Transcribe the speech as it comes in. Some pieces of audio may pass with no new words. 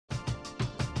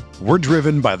We're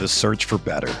driven by the search for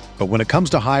better. But when it comes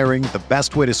to hiring, the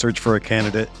best way to search for a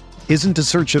candidate isn't to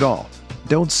search at all.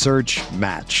 Don't search,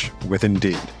 match with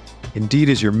Indeed. Indeed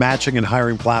is your matching and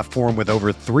hiring platform with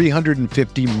over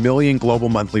 350 million global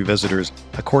monthly visitors,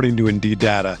 according to Indeed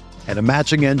data, and a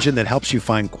matching engine that helps you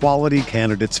find quality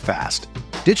candidates fast.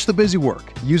 Ditch the busy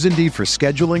work. Use Indeed for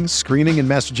scheduling, screening, and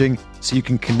messaging so you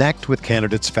can connect with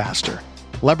candidates faster.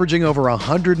 Leveraging over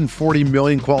 140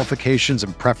 million qualifications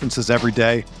and preferences every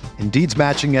day, Indeed's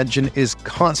matching engine is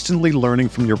constantly learning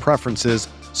from your preferences,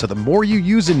 so the more you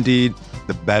use Indeed,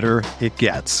 the better it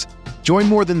gets. Join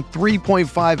more than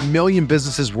 3.5 million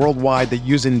businesses worldwide that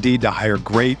use Indeed to hire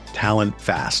great talent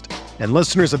fast. And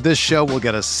listeners of this show will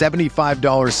get a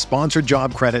 $75 sponsored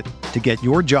job credit to get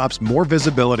your jobs more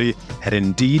visibility at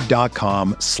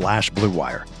Indeed.com/Blue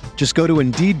Wire. Just go to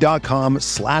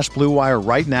Indeed.com/Blue Wire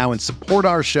right now and support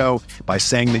our show by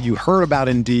saying that you heard about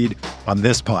Indeed on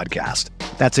this podcast.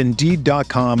 That's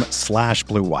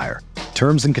Indeed.com/Blue Wire.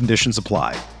 Terms and conditions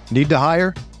apply. Need to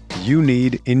hire? You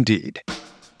need Indeed.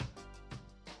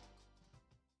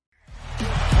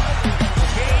 Davis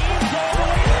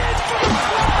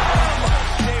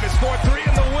 4-3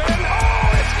 in the win.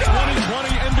 Oh, it's good. 2020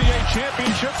 NBA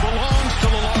championship belongs to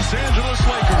the Los Angeles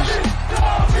Lakers.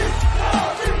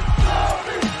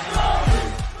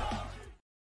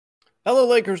 Hello,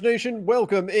 Lakers Nation.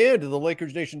 Welcome into the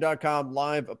LakersNation.com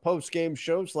live post-game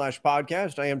show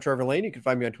 /podcast. I am Trevor Lane. You can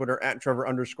find me on Twitter at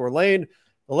Trevor_Lane.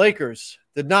 The Lakers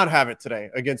did not have it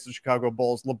today against the Chicago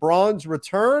Bulls. LeBron's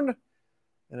return,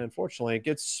 and unfortunately, it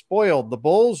gets spoiled. The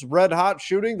Bulls, red hot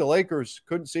shooting. The Lakers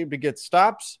couldn't seem to get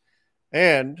stops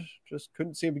and just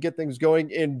couldn't seem to get things going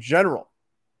in general.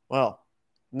 Well,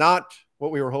 not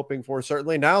what we were hoping for,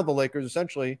 certainly. Now the Lakers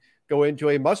essentially go into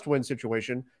a must-win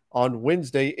situation on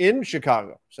Wednesday in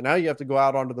Chicago. So now you have to go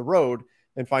out onto the road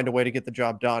and find a way to get the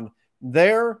job done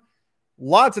there.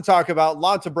 Lots to talk about,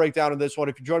 lots to break down in this one.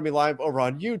 If you join me live over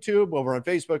on YouTube, over on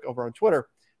Facebook, over on Twitter,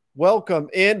 welcome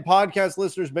in. Podcast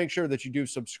listeners, make sure that you do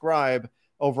subscribe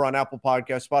over on Apple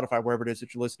Podcasts, Spotify, wherever it is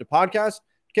that you listen to podcasts.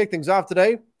 To kick things off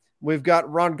today, we've got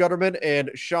Ron Gutterman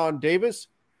and Sean Davis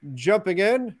jumping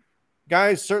in.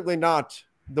 Guys, certainly not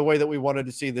the way that we wanted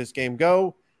to see this game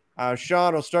go.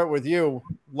 Sean, I'll start with you.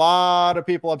 A lot of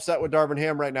people upset with Darvin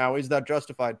Ham right now. Is that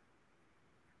justified?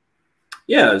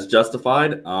 Yeah, it's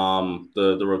justified.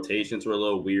 The rotations were a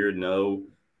little weird. No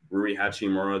Rui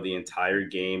Hachimura the entire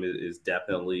game is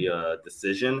definitely a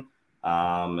decision.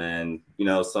 And, you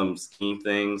know, some scheme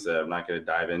things that I'm not going to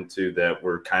dive into that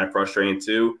were kind of frustrating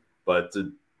too. But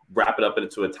to wrap it up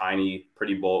into a tiny,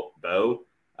 pretty bow,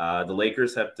 the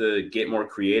Lakers have to get more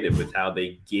creative with how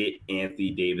they get Anthony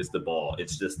Davis the ball.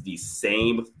 It's just the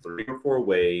same 3 or 4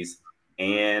 ways,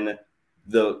 and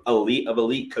the elite of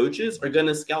elite coaches are going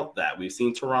to scout that. We've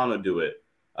seen Toronto do it.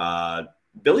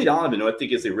 Billy Donovan, who I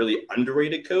think is a really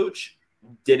underrated coach,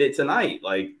 did it tonight.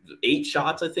 Like 8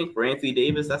 shots, I think, for Anthony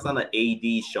Davis. That's not an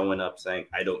AD showing up saying,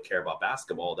 I don't care about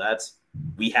basketball. That's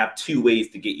we have 2 ways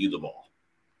to get you the ball.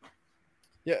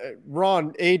 Yeah,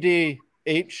 Ron, AD,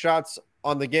 8 shots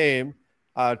on the game.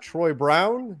 Troy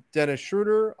Brown, Dennis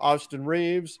Schroeder, Austin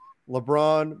Reeves,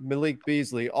 LeBron, Malik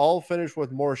Beasley all finished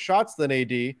with more shots than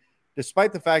AD,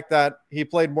 despite the fact that he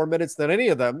played more minutes than any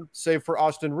of them, save for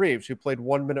Austin Reeves, who played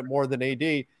 1 minute more than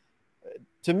AD.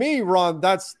 To me, Ron,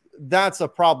 that's a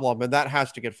problem, and that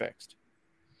has to get fixed.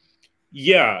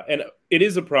 Yeah, and it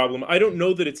is a problem. I don't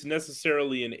know that it's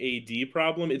necessarily an AD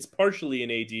problem. It's partially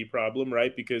an AD problem,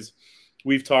 right? Because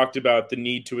we've talked about the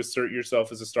need to assert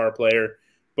yourself as a star player,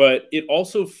 but it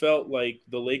also felt like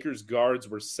the Lakers guards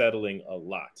were settling a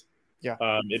lot. Yeah.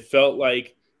 It felt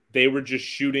like they were just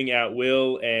shooting at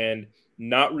will and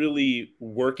not really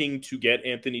working to get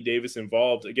Anthony Davis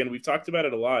involved. Again, we've talked about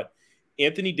it a lot.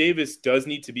 Anthony Davis does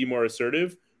need to be more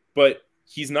assertive, but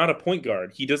he's not a point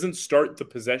guard. He doesn't start the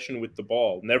possession with the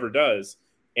ball, never does.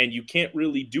 And you can't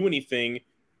really do anything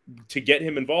to get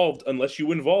him involved unless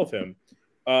you involve him.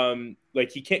 Like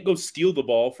he can't go steal the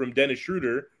ball from Dennis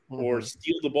Schroeder or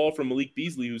steal the ball from Malik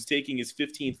Beasley, who's taking his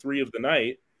 15th 3 of the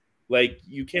night. Like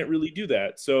you can't really do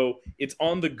that. So it's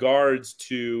on the guards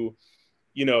to,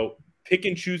 you know, pick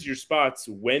and choose your spots,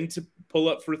 when to pull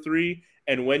up for 3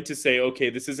 and when to say, okay,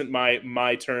 this isn't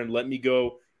my turn. Let me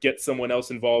go get someone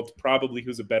else involved, probably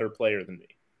who's a better player than me.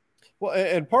 Well,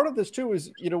 and part of this too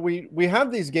is, you know, we have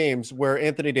these games where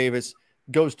Anthony Davis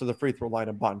goes to the free throw line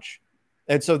a bunch.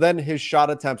 And so then his shot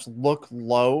attempts look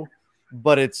low,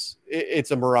 but it's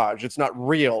a mirage. It's not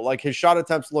real. Like his shot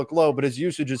attempts look low, but his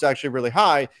usage is actually really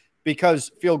high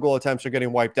because field goal attempts are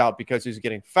getting wiped out because he's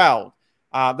getting fouled.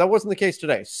 That wasn't the case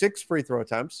today. 6 free throw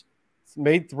attempts,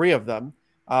 made 3 of them.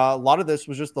 A lot of this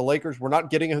was just the Lakers were not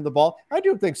getting him the ball. I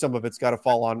do think some of it's got to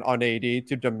fall on AD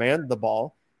to demand the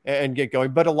ball and get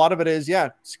going. But a lot of it is,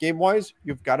 scheme-wise,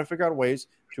 you've got to figure out ways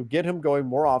to get him going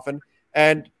more often.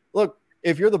 And look,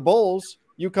 if you're the Bulls,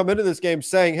 you come into this game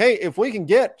saying, hey, if we can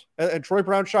get – and Troy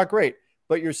Brown shot great,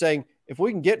 but you're saying if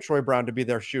we can get Troy Brown to be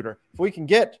their shooter, if we can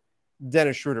get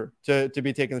Dennis Schroeder to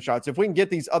be taking the shots, if we can get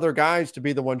these other guys to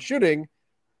be the ones shooting –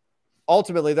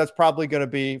 ultimately, that's probably going to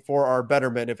be for our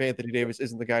betterment if Anthony Davis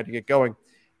isn't the guy to get going.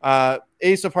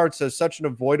 Ace of Hearts says, such an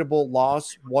avoidable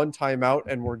loss, one timeout,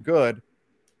 and we're good.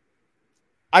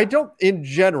 In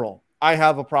general, I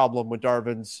have a problem with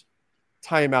Darvin's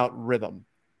timeout rhythm.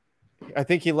 I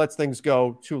think he lets things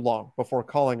go too long before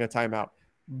calling a timeout.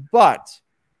 But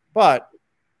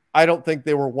I don't think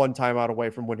they were one timeout away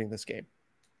from winning this game.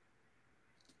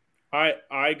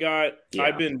 I've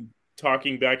been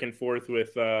talking back and forth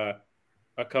with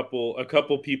a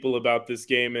couple people about this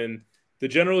game, and the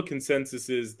general consensus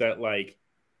is that like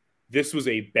this was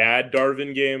a bad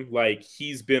Darvin game. Like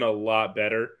he's been a lot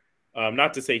better.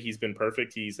 Not to say he's been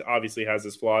perfect. He's obviously has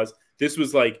his flaws. This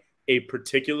was like a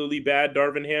particularly bad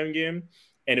Darvin Ham game,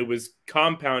 and it was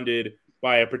compounded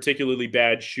by a particularly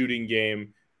bad shooting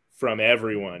game from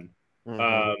everyone.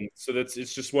 Mm-hmm. So it's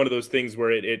just one of those things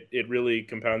where it really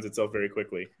compounds itself very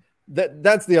quickly.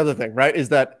 That's the other thing, right? Is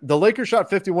that the Lakers shot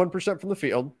 51% from the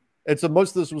field. And so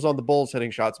most of this was on the Bulls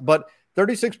hitting shots, but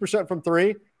 36% from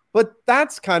three. But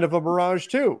that's kind of a mirage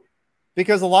too,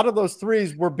 because a lot of those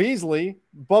threes were Beasley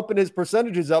bumping his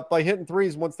percentages up by hitting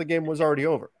threes once the game was already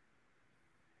over,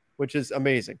 which is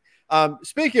amazing.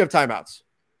 Speaking of timeouts,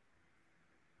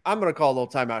 I'm going to call a little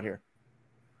timeout here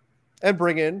and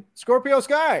bring in Scorpio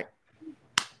Sky.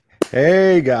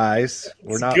 Hey, guys.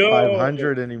 We're not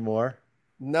 500 anymore.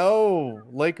 No,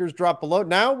 Lakers drop below.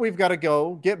 Now we've got to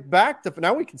go get back to –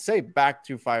 now we can say back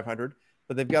to 500,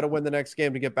 but they've got to win the next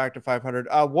game to get back to 500.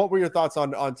 What were your thoughts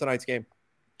on tonight's game?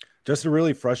 Just a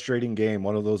really frustrating game.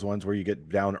 One of those ones where you get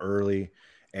down early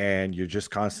and you're just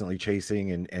constantly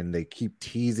chasing and they keep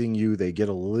teasing you. They get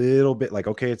a little bit like,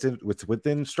 okay, it's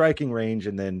within striking range,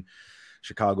 and then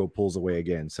Chicago pulls away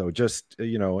again. So just,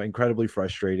 incredibly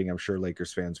frustrating. I'm sure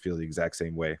Lakers fans feel the exact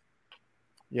same way.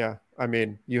 Yeah, I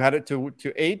mean, you had it to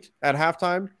 8 at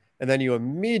halftime, and then you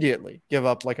immediately give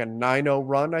up like a 9-0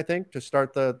 run, I think, to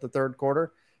start the third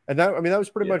quarter. And that was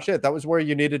pretty much it. That was where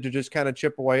you needed to just kind of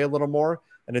chip away a little more,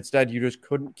 and instead you just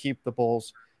couldn't keep the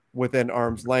Bulls within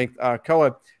arm's length.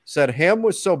 Koa said Ham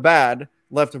was so bad,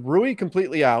 left Rui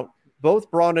completely out, both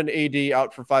Braun and AD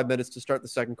out for 5 minutes to start the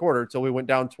second quarter until we went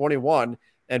down 21,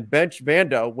 and bench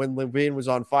Vando when Levine was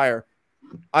on fire.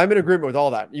 I'm in agreement with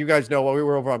all that. You guys know while we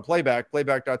were over on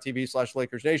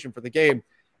playback.tv/Lakers Nation for the game,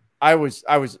 I was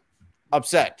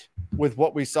upset with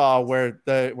what we saw where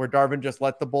Darvin just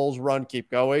let the Bulls run, keep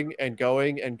going and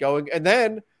going and going. And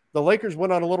then the Lakers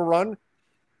went on a little run.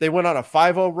 They went on a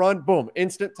 5-0 run. Boom,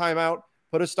 instant timeout,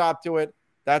 put a stop to it.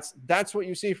 That's what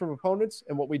you see from opponents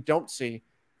and what we don't see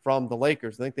from the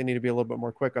Lakers. I think they need to be a little bit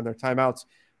more quick on their timeouts.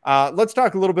 Let's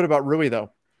talk a little bit about Rui,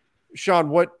 though. Sean,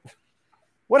 what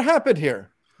happened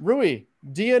here? Rui,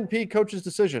 DNP coach's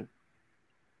decision.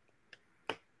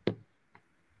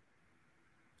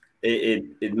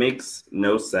 It makes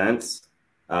no sense.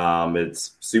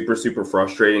 It's super, super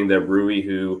frustrating that Rui,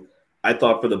 who I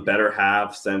thought for the better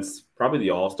half since probably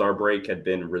the All-Star break, had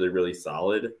been really, really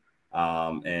solid.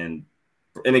 And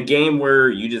in a game where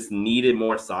you just needed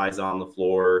more size on the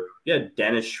floor, you had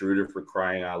Dennis Schroeder, for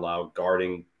crying out loud,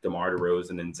 guarding DeMar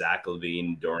DeRozan and Zach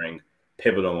LaVine during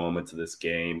pivotal moments of this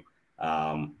game.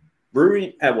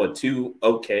 Rui had two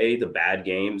the bad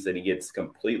games that he gets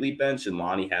completely benched, and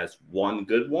Lonnie has one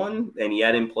good one, and he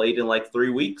hadn't played in like 3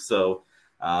 weeks. So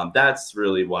that's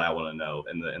really what I want to know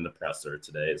in the presser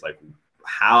today. Is like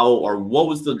how or what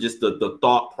was the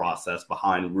thought process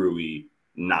behind Rui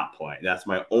not playing? That's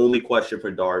my only question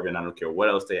for Darvin. I don't care what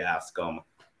else they ask him,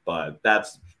 but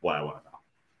that's what I want to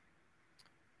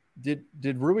know.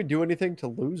 Did Rui do anything to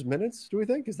lose minutes, do we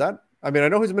think? I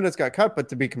know his minutes got cut, but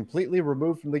to be completely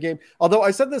removed from the game. Although I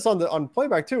said this on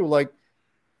playback too, like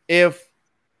if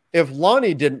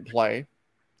Lonnie didn't play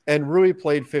and Rui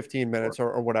played 15 minutes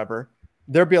or whatever,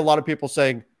 there'd be a lot of people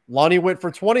saying Lonnie went for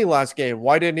 20 last game.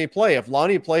 Why didn't he play? If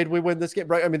Lonnie played, we win this game,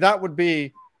 right? I mean, that would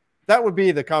be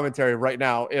the commentary right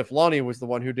now. If Lonnie was the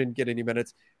one who didn't get any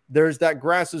minutes, there's that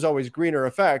grass is always greener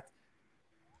effect.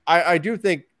 I do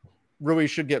think Rui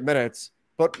should get minutes,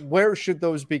 but where should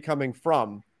those be coming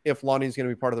from if Lonnie's going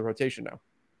to be part of the rotation now?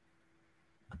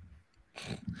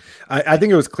 I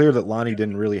think it was clear that Lonnie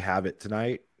didn't really have it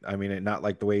tonight. I mean, not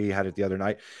like the way he had it the other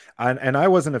night. And I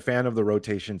wasn't a fan of the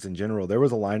rotations in general. There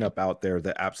was a lineup out there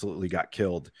that absolutely got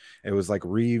killed. It was like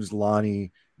Reeves,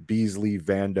 Lonnie, Beasley,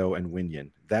 Vando, and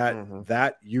Winion.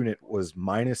 That unit was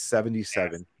minus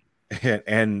 77.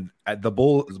 And the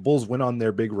Bulls went on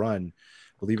their big run,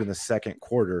 I believe in the second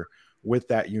quarter, with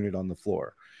that unit on the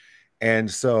floor. And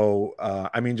so,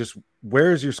 I mean, just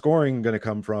where is your scoring going to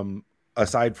come from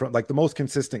aside from like the most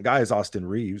consistent guy is Austin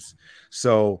Reeves.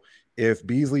 So if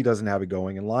Beasley doesn't have it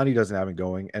going and Lonnie doesn't have it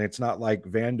going, and it's not like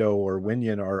Vando or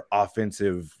Winion are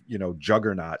offensive,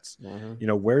 juggernauts,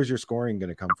 where's your scoring going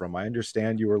to come from? I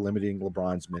understand you are limiting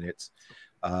LeBron's minutes,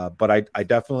 but I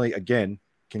definitely, again,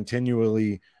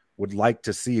 continually would like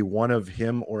to see one of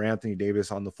him or Anthony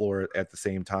Davis on the floor at the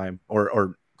same time,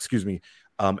 or excuse me,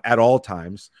 at all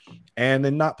times, and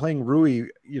then not playing Rui,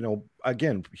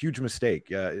 again, huge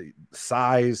mistake.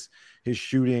 Size, his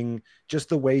shooting, just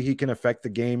the way he can affect the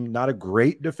game. Not a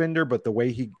great defender, but the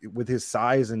way he, with his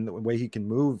size and the way he can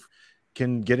move,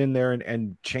 can get in there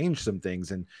and change some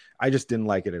things. And I just didn't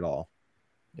like it at all.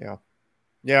 Yeah.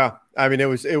 Yeah. I mean, it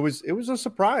was a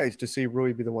surprise to see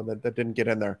Rui be the one that didn't get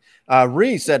in there.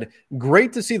 Ree said,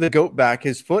 great to see the GOAT back.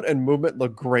 His foot and movement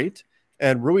look great.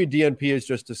 And Rui DNP is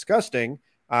just disgusting.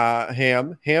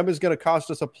 Ham is going to cost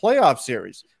us a playoff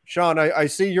series. Sean, I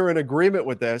see you're in agreement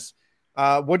with this.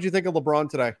 What do you think of LeBron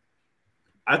today?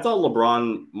 I thought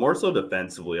LeBron, more so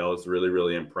defensively, I was really,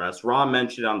 really impressed. Ron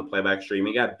mentioned on the playback stream,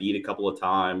 he got beat a couple of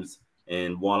times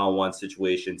in one-on-one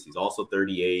situations. He's also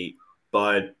 38,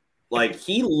 but like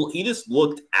he just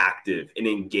looked active and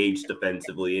engaged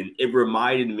defensively. And it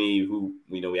reminded me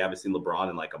we haven't seen LeBron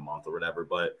in like a month or whatever,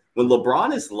 but when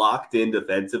LeBron is locked in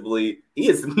defensively, he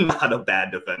is not a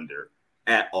bad defender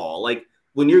at all. Like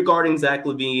when you're guarding Zach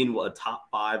LaVine, a top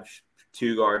 5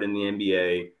 2 guard in the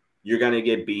NBA, you're going to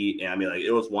get beat. And I mean, like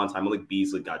it was one time Malik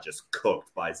Beasley got just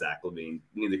cooked by Zach LaVine,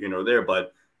 neither here nor there.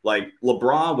 But like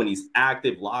LeBron, when he's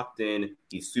active, locked in,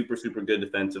 he's super, super good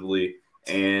defensively.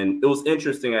 And it was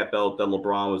interesting, I felt, that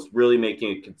LeBron was really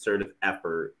making a concerted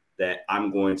effort that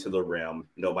I'm going to the rim.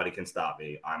 Nobody can stop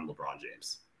me. I'm LeBron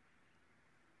James,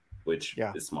 which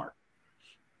is smart.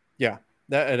 Yeah,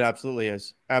 that it absolutely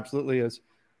is. Absolutely is.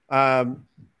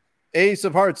 Ace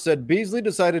of Hearts said, Beasley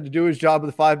decided to do his job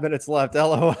with 5 minutes left.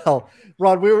 LOL.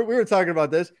 Ron, we were talking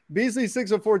about this. Beasley 6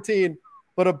 of 14,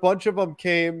 but a bunch of them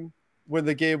came when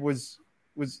the game was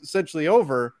essentially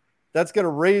over. That's going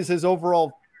to raise his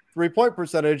overall 3-point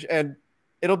percentage, and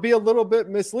it'll be a little bit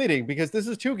misleading because this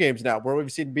is 2 games now where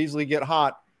we've seen Beasley get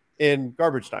hot in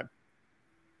garbage time.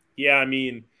 Yeah, I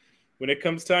mean, when it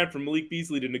comes time for Malik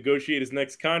Beasley to negotiate his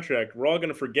next contract, we're all going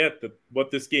to forget what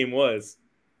this game was.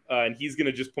 And he's going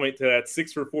to just point to that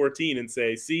 6 for 14 and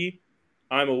say, see,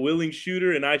 I'm a willing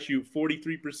shooter and I shoot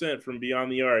 43% from beyond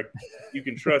the arc. You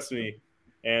can trust me.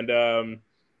 And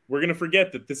we're going to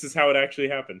forget that this is how it actually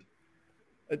happened.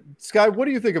 Sky, what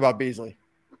do you think about Beasley?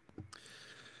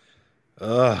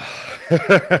 I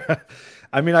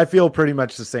mean, I feel pretty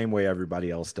much the same way everybody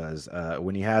else does.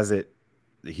 When he has it,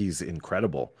 he's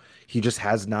incredible. He just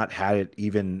has not had it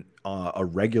even a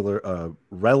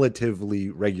relatively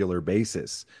regular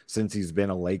basis since he's been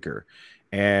a Laker.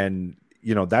 And,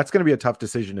 that's going to be a tough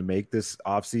decision to make this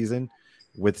offseason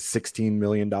with $16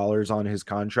 million on his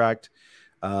contract.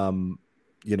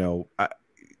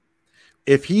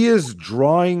 If he is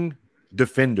drawing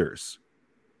defenders,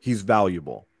 he's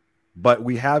valuable. But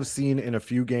we have seen in a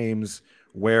few games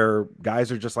where guys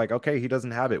are just like, okay, he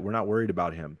doesn't have it. We're not worried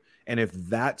about him. And if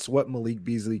that's what Malik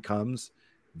Beasley comes,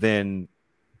 then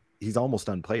he's almost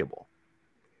unplayable.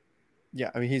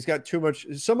 Yeah, I mean, he's got so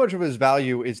much of his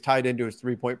value is tied into his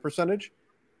 3-point percentage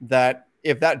that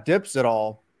if that dips at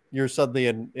all, you're suddenly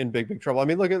in big, big trouble. I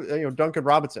mean, look at, Duncan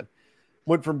Robinson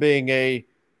went from being a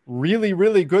really,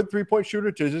 really good 3-point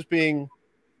shooter to just being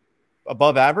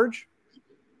above average.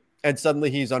 And suddenly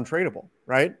he's untradeable,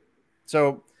 right?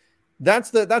 So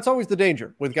that's always the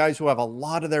danger with guys who have a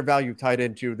lot of their value tied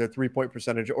into their 3-point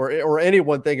percentage or any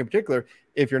one thing in particular.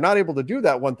 If you're not able to do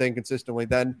that one thing consistently,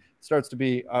 then it starts to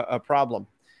be a problem.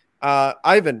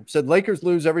 Ivan said, Lakers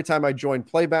lose every time I join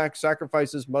playback.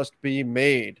 Sacrifices must be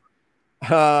made.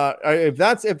 If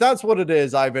that's what it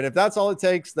is, Ivan, if that's all it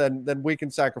takes, then we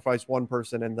can sacrifice one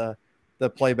person in the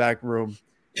playback room.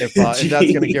 If that's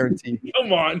going to guarantee.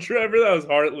 Come on, Trevor, that was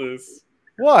heartless.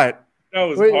 What? That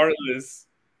was heartless.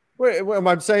 Wait,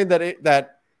 I'm saying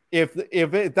that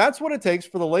if that's what it takes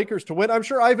for the Lakers to win, I'm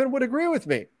sure Ivan would agree with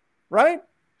me, right?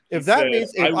 If that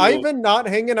means Ivan not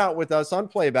hanging out with us on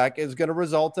playback is going to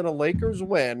result in a Lakers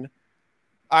win,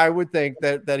 I would think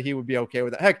that he would be okay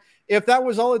with that. Heck, if that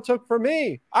was all it took for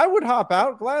me, I would hop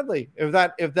out gladly if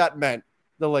that meant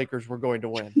the Lakers were going to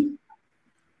win.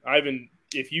 Ivan,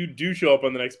 if you do show up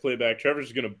on the next playback, Trevor's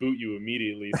just going to boot you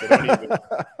immediately. So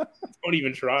don't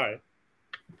even try.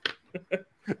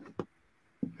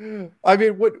 I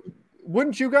mean,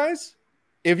 wouldn't you guys,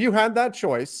 if you had that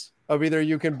choice of either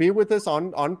you can be with us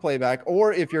on playback,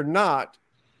 or if you're not,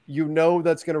 you know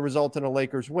that's going to result in a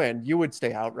Lakers win, you would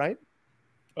stay out, right?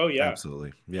 Oh yeah,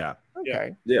 absolutely. Yeah.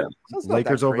 Okay. Yeah. So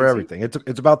Lakers over everything.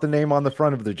 It's about the name on the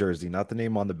front of the jersey, not the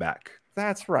name on the back.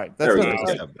 That's right. That's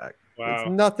back. It's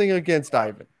nothing against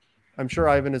Ivan. I'm sure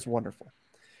Ivan is wonderful.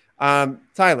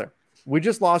 Tyler, we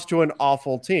just lost to an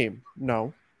awful team.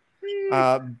 No.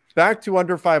 Back to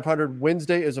under 500.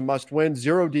 Wednesday is a must win.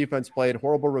 0 defense played,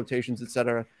 horrible rotations,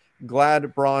 etc.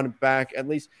 Glad Braun back. At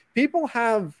least people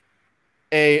have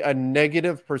a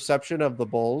negative perception of the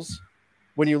Bulls.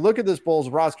 When you look at this Bulls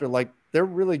roster, like, they're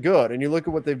really good. And you look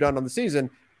at what they've done on the season,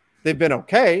 they've been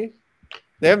okay.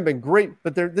 They haven't been great,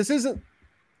 but this isn't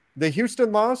the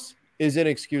Houston loss is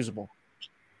inexcusable.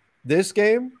 This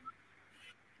game,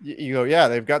 you go, yeah,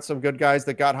 they've got some good guys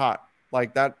that got hot.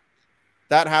 Like that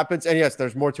happens. And yes,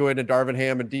 there's more to it in Darvin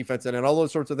Ham and defense and all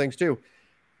those sorts of things too.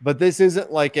 But this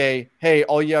isn't like hey,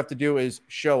 all you have to do is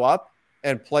show up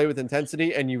and play with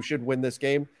intensity and you should win this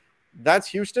game. That's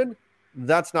Houston.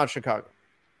 That's not Chicago.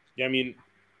 Yeah, I mean,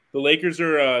 the Lakers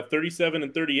are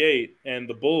 37-38, and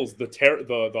the Bulls, the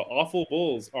awful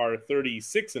Bulls, are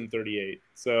 36-38.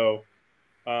 So,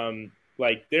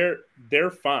 like they're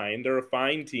fine. They're a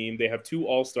fine team. They have 2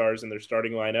 All-Stars in their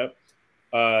starting lineup.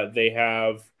 They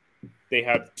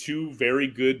have 2 very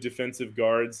good defensive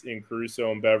guards in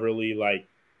Caruso and Beverly. Like,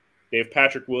 they have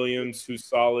Patrick Williams, who's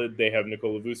solid. They have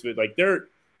Nikola Vucevic. Like,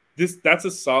 that's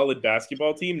a solid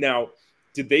basketball team. Now,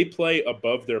 did they play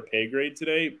above their pay grade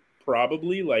today?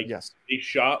 Probably. Like, yes, they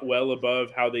shot well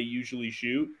above how they usually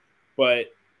shoot, but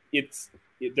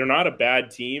they're not a bad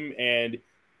team. And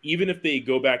even if they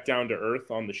go back down to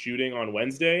earth on the shooting on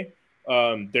Wednesday,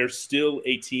 they're still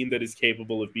a team that is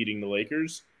capable of beating the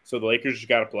Lakers. So the Lakers just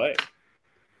got to play.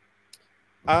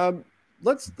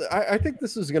 I think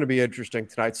this is going to be interesting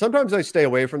tonight. Sometimes I stay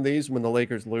away from these when the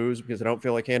Lakers lose because I don't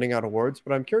feel like handing out awards,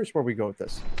 but I'm curious where we go with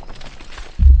this.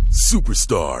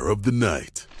 Superstar of the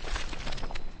night.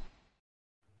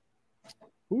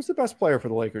 Who's the best player for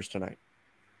the Lakers tonight?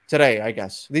 Today, I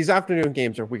guess. These afternoon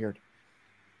games are weird.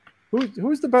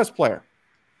 Who's the best player?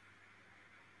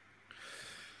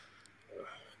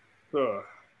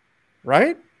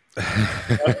 Right?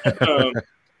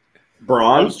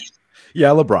 Braun?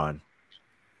 Yeah, LeBron.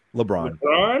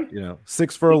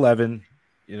 6 for 11,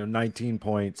 19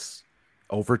 points,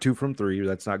 0 for 2 from 3.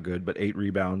 That's not good, but 8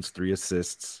 rebounds, 3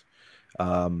 assists.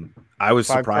 I was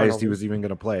surprised he was even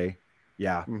going to play.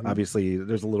 Yeah, Obviously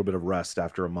there's a little bit of rust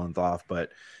after a month off,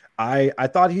 but I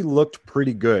thought he looked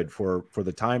pretty good for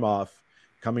the time off,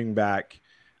 coming back.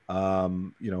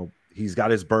 He's got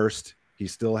his burst. He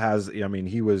still has,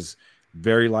 he was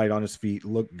very light on his feet,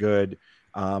 looked good.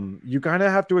 You kind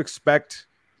of have to expect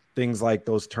things like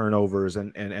those turnovers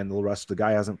and the rest. The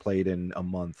guy hasn't played in a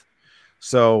month.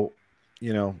 So,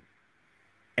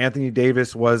 Anthony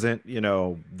Davis wasn't,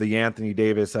 the Anthony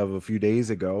Davis of a few days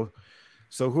ago.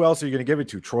 So who else are you going to give it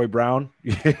to? Troy Brown?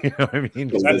 You know what I mean?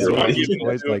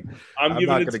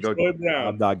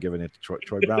 I'm not giving it to Troy.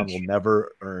 Troy Brown will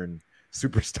never earn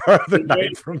superstar of the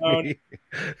night from me.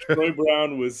 Troy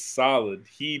Brown was solid.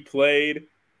 He played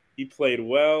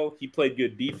well. He played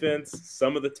good defense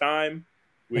some of the time,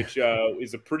 which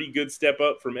is a pretty good step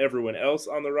up from everyone else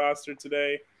on the roster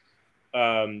today.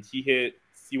 He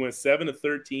went 7 of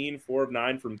 13, 4 of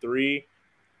 9 from 3.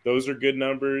 Those are good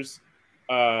numbers.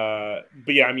 But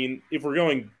yeah, I mean, if we're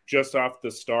going just off the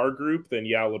star group, then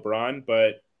yeah, LeBron.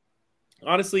 But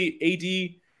honestly,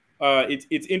 AD,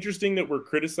 it's interesting that we're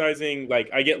criticizing. Like,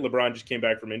 I get LeBron just came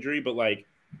back from injury, but like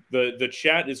the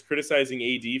chat is criticizing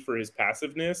AD for his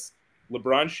passiveness.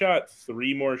 LeBron shot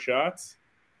 3 more shots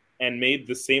and made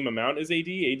the same amount as AD.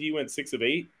 AD went 6 of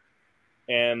 8,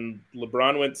 and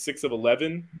LeBron went 6 of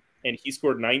 11, and he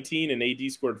scored 19, and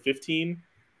AD scored 15.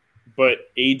 But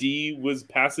AD was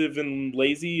passive and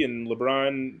lazy, and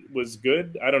LeBron was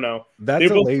good. I don't know. That's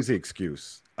a lazy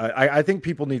excuse. I think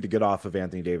people need to get off of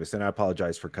Anthony Davis, and I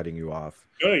apologize for cutting you off.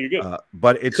 No, you're good.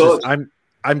 But it's just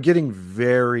I'm getting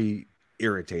very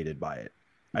irritated by it.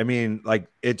 I mean, like,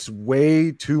 it's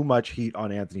way too much heat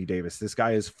on Anthony Davis. This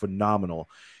guy is phenomenal.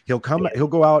 He'll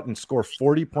go out and score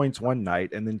 40 points one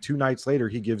night, and then 2 nights later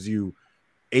he gives you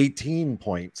 18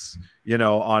 points,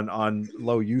 on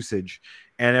low usage.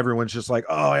 And everyone's just like,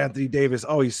 oh, Anthony Davis,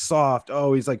 oh, he's soft.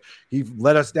 Oh, he's like, he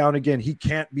let us down again. He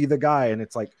can't be the guy. And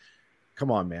it's like, come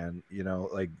on, man.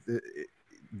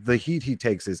 the heat he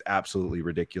takes is absolutely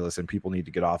ridiculous, and people need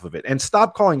to get off of it and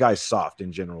stop calling guys soft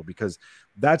in general, because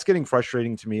that's getting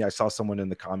frustrating to me. I saw someone in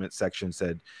the comment section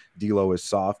said D'Lo is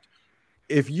soft.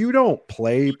 If you don't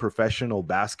play professional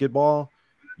basketball,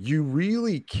 you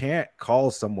really can't call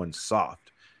someone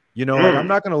soft. You know, like I'm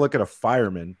not going to look at a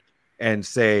fireman and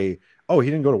say, oh, he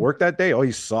didn't go to work that day. Oh,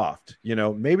 he's soft. You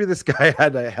know, maybe this guy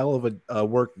had a hell of a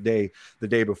work day the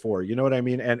day before. You know what I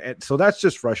mean? And so that's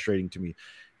just frustrating to me.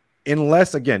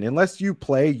 Unless you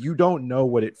play, you don't know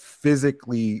what it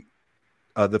physically,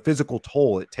 the physical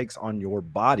toll it takes on your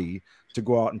body to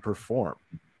go out and perform.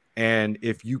 And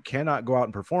if you cannot go out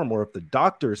and perform, or if the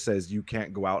doctor says you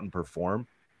can't go out and perform,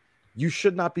 you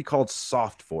should not be called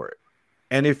soft for it.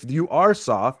 And if you are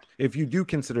soft, if you do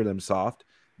consider them soft,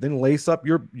 then lace up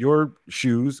your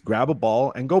shoes, grab a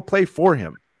ball, and go play for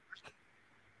him.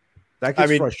 That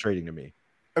gets frustrating to me.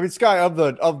 I mean, Sky, of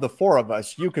the four of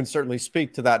us, you can certainly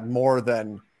speak to that more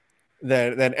than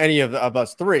any of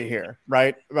us three here,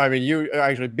 right? I mean, you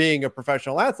actually being a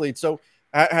professional athlete. So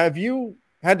have you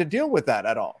had to deal with that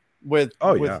at all? With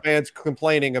fans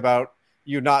complaining about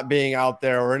you not being out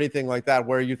there or anything like that,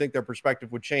 where you think their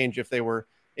perspective would change if they were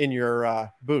in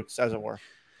your boots, as it were?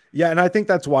 Yeah, and I think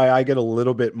that's why I get a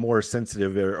little bit more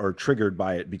sensitive or triggered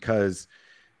by it, because,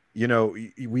 you know,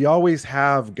 we always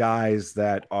have guys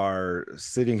that are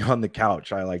sitting on the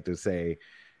couch, I like to say,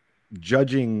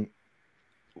 judging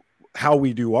how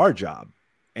we do our job.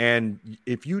 And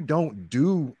if you don't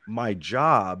do my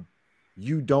job,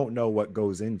 you don't know what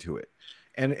goes into it.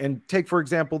 And take, for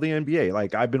example, the NBA.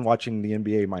 Like, I've been watching the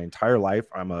NBA my entire life.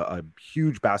 I'm a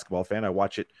huge basketball fan. I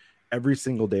watch it every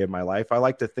single day of my life. I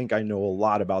like to think I know a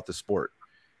lot about the sport.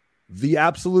 The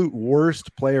absolute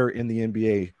worst player in the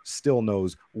NBA still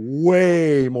knows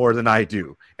way more than I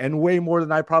do, and way more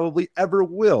than I probably ever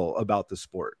will about the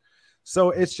sport.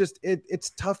 So it's just, it's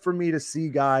tough for me to see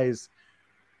guys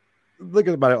look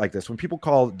about it like this. When people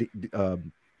call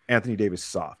Anthony Davis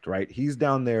soft, right? He's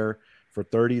down there for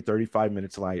 30, 35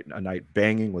 minutes a night,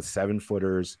 banging with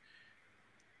 7-footers.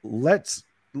 Let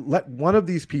one of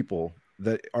these people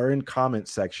that are in comment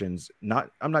sections,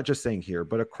 I'm not just saying here,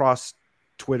 but across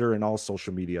Twitter and all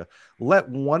social media, let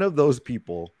one of those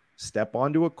people step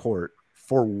onto a court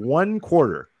for 1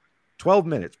 quarter, 12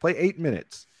 minutes, play 8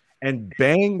 minutes, and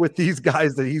bang with these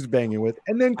guys that he's banging with,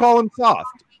 and then call him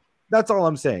soft. That's all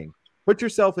I'm saying. Put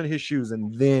yourself in his shoes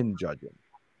and then judge him.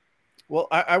 Well,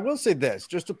 I will say this,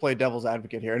 just to play devil's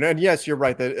advocate here. And yes, you're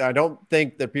right, that I don't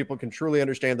think that people can truly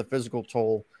understand the physical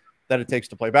toll that it takes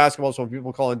to play basketball. So when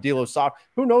people call him D'Lo soft,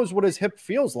 who knows what his hip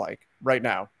feels like right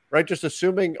now, right? Just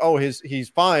assuming, he's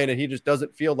fine and he just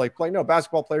doesn't feel like playing. No,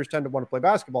 basketball players tend to want to play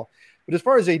basketball. But as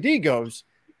far as AD goes,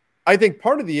 I think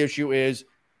part of the issue is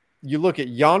you look at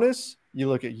Giannis, you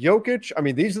look at Jokic. I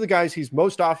mean, these are the guys he's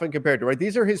most often compared to, right?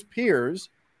 These are his peers.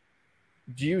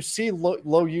 Do you see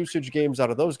low usage games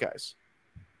out of those guys?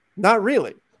 Not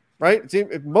really, right? See,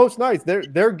 most nights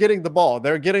they're getting the ball,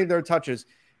 they're getting their touches.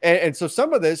 And so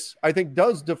some of this, I think,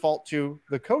 does default to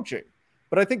the coaching.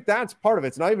 But I think that's part of it.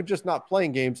 It's not even just not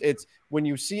playing games. It's when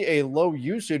you see a low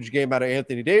usage game out of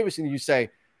Anthony Davis and you say,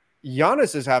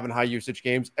 Giannis is having high usage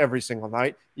games every single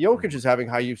night. Jokic is having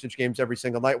high usage games every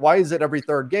single night. Why is it every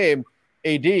third game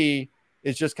AD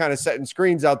is just kind of setting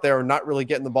screens out there and not really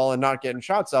getting the ball and not getting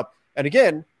shots up? And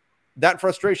again, that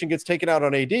frustration gets taken out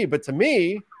on AD. But to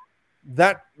me,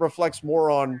 that reflects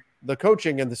more on the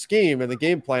coaching and the scheme and the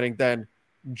game planning than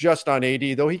just on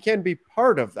AD, though he can be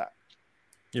part of that.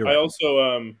 I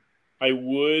also, I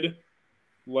would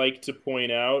like to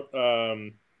point out,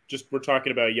 we're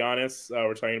talking about Giannis.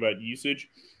 We're talking about usage.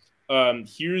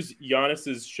 Here's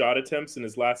Giannis's shot attempts in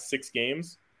his last 6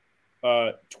 games.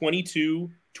 22,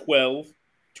 12,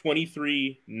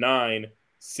 23, 9,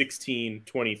 16,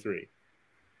 23.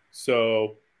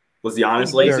 So was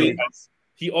Giannis lazy?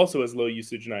 He also has low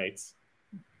usage nights.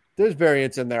 There's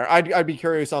variance in there. I'd be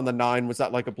curious on the 9. Was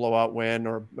that like a blowout win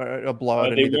or a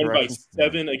blowout? They won by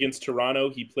 7 against Toronto.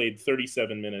 He played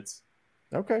 37 minutes.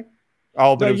 Okay.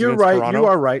 Oh, but no, you're right. Toronto. You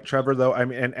are right, Trevor. Though I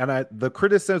mean, the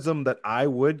criticism that I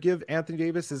would give Anthony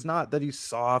Davis is not that he's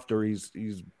soft or he's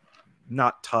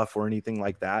not tough or anything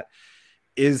like that.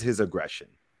 Is his aggression,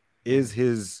 is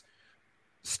his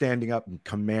standing up and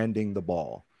commanding the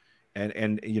ball.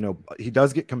 And you know, he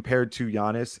does get compared to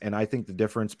Giannis, and I think the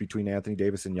difference between Anthony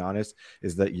Davis and Giannis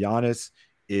is that Giannis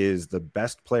is the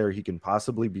best player he can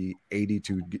possibly be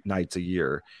 82 nights a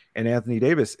year, and Anthony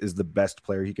Davis is the best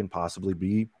player he can possibly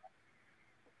be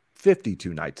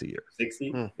 52 nights a year.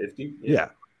 60, 50? Yeah.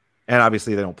 And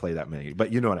obviously they don't play that many,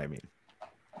 but you know what I mean.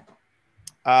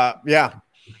 Yeah.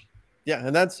 Yeah,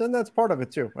 and that's part of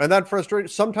it too. And that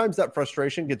sometimes that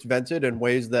frustration gets vented in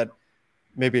ways that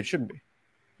maybe it shouldn't be,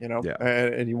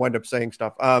 and you wind up saying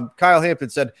stuff. Kyle Hampton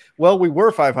said, well, we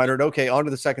were 500. Okay, on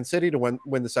to the second city to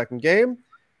win the second game.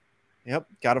 Yep,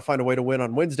 got to find a way to win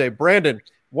on Wednesday. Brandon,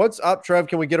 what's up, Trev?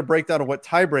 Can we get a breakdown of what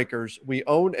tiebreakers we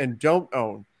own and don't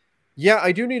own? Yeah,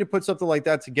 I do need to put something like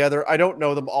that together. I don't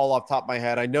know them all off the top of my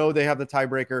head. I know they have the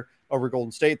tiebreaker over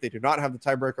Golden State. They do not have the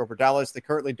tiebreaker over Dallas. They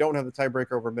currently don't have the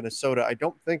tiebreaker over Minnesota. I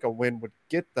don't think a win would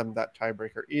get them that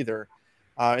tiebreaker either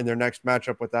in their next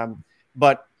matchup with them.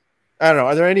 But I don't know.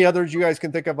 Are there any others you guys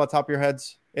can think of on top of your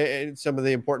heads in some of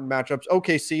the important matchups?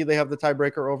 OKC, they have the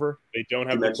tiebreaker over. They don't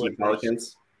have the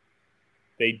Pelicans.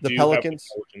 They do Pelicans?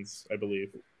 have the Pelicans, I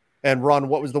believe. And Ron,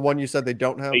 what was the one you said they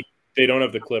don't have? They don't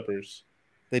have the Clippers.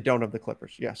 They don't have the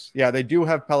Clippers. Yes. Yeah, they do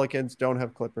have Pelicans, don't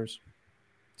have Clippers.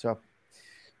 So,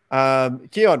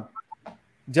 Keon,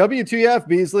 WTF,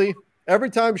 Beasley. Every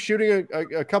time shooting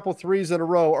a couple threes in a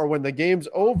row or when the game's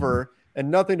over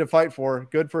and nothing to fight for,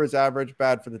 good for his average,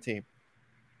 bad for the team.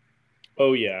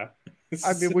 Oh, yeah.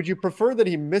 I mean, would you prefer that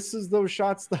he misses those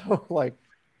shots, though? Like,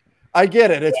 I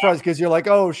get it. It's frustrating because you're like,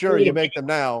 oh, sure, you make them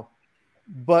now.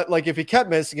 But, like, if he kept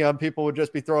missing them, people would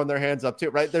just be throwing their hands up,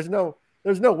 too, right? There's no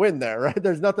win there, right?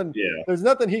 There's nothing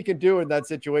he can do in that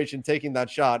situation, taking that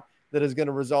shot, that is going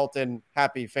to result in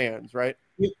happy fans, right?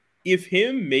 If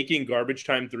him making garbage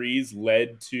time threes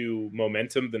led to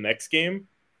momentum the next game,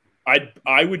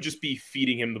 I would just be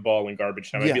feeding him the ball in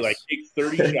garbage time. I'd be like, take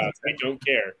 30 shots. I don't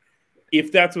care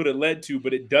if that's what it led to,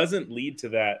 but it doesn't lead to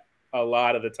that a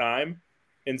lot of the time.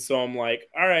 And so I'm like,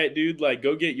 all right, dude, like,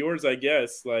 go get yours, I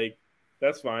guess. Like,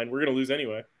 that's fine. We're going to lose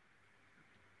anyway.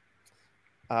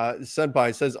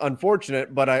 Senpai says,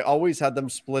 unfortunate, but I always had them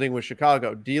splitting with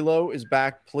Chicago. D'Lo is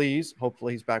back, please.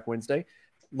 Hopefully he's back Wednesday.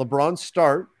 LeBron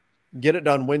start. Get it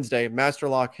done Wednesday. Master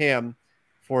Lock Ham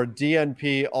for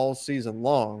DNP all season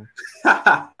long.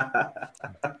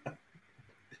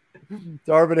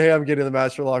 Darvin Ham getting the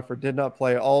Master Lock for did not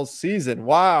play all season.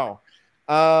 Wow.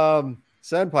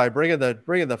 Senpai bringing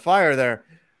the fire there.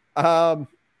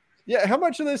 Yeah, how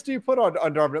much of this do you put on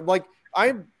Darvin? Like,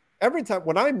 every time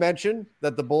when I mention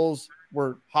that the Bulls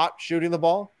were hot shooting the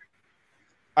ball,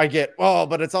 I get,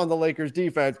 but it's on the Lakers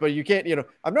defense. But you can't,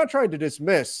 I'm not trying to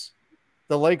dismiss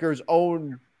the Lakers'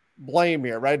 own blame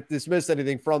here, right? Dismiss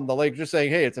anything from the Lakers, just saying,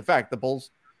 hey, it's a fact. The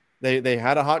Bulls, they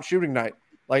had a hot shooting night.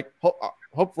 Like,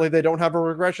 hopefully they don't have a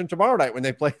regression tomorrow night when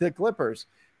they play the Clippers.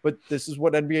 But this is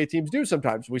what NBA teams do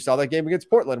sometimes. We saw that game against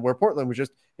Portland, where Portland was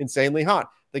just insanely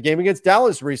hot. The game against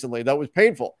Dallas recently, that was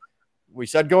painful. We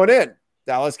said going in,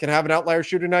 Dallas can have an outlier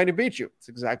shooting night and beat you. It's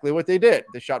exactly what they did.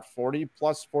 They shot 40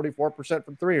 plus 44%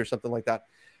 from three or something like that.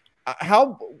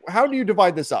 How do you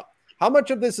divide this up? How much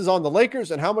of this is on the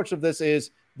Lakers and how much of this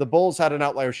is the Bulls had an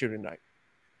outlier shooting night?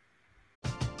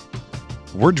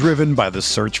 We're driven by the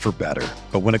search for better.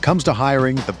 But when it comes to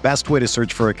hiring, the best way to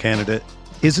search for a candidate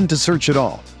isn't to search at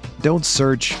all. Don't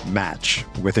search, match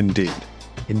with Indeed.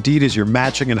 Indeed is your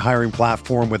matching and hiring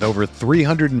platform with over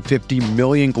 350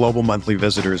 million global monthly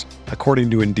visitors, according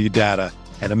to Indeed data,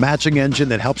 and a matching engine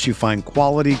that helps you find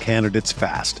quality candidates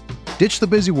fast. Ditch the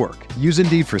busy work. Use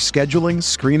Indeed for scheduling,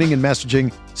 screening, and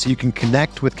messaging so you can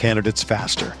connect with candidates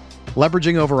faster.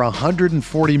 Leveraging over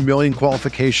 140 million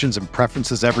qualifications and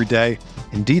preferences every day,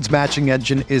 Indeed's matching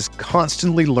engine is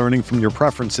constantly learning from your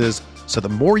preferences, so the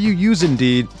more you use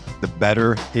Indeed, the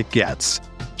better it gets.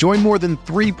 Join more than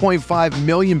 3.5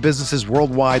 million businesses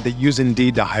worldwide that use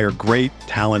Indeed to hire great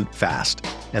talent fast.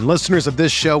 And listeners of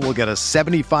this show will get a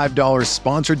 $75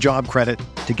 sponsored job credit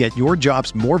to get your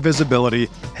jobs more visibility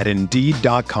at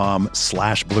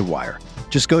Indeed.com/Blue Wire.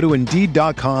 Just go to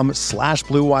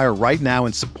Indeed.com/Blue Wire right now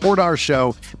and support our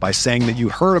show by saying that you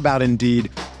heard about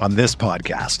Indeed on this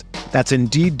podcast. That's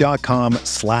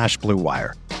Indeed.com/Blue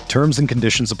Wire. Terms and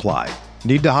conditions apply.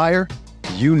 Need to hire?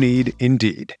 You need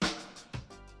Indeed.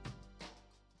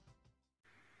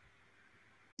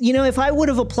 You know, if I would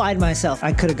have applied myself,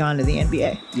 I could have gone to the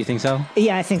NBA. You think so?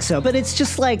 Yeah, I think so. But it's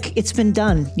just like, it's been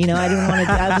done. You know, I didn't want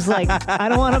to, I was like, I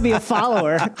don't want to be a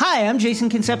follower. Hi, I'm Jason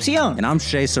Concepcion. And I'm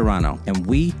Shea Serrano. And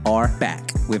we are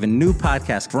back. We have a new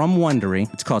podcast from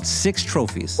Wondery. It's called Six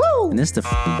Trophies. Woo! And it's the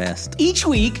best. Each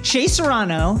week, Shea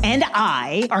Serrano and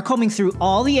I are combing through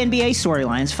all the NBA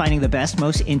storylines, finding the best,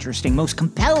 most interesting, most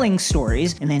compelling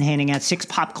stories, and then handing out 6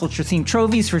 pop culture themed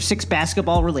trophies for 6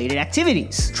 basketball related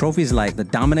activities. Trophies like the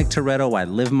Dominic Toretto I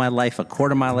Live My Life a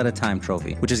Quarter Mile at a Time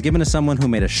trophy, which is given to someone who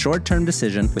made a short-term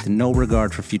decision with no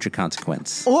regard for future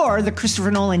consequence. Or the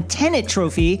Christopher Nolan Tenet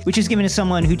trophy, which is given to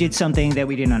someone who did something that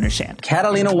we didn't understand.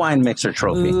 Catalina Wine Mixer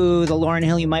trophy. Ooh, the Lauryn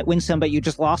Hill, you might win some, but you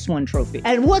just lost one trophy.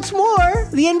 And what's more,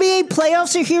 the NBA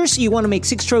playoffs are here, so you want to make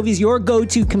Six Trophies your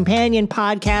go-to companion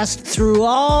podcast through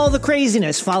all the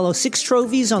craziness. Follow Six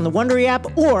Trophies on the Wondery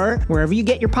app or wherever you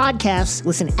get your podcasts.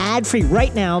 Listen ad-free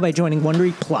right now by joining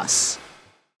Wondery Plus.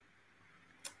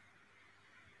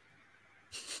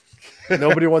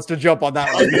 Nobody wants to jump on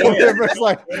that one. Everyone's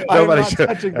like, Nobody's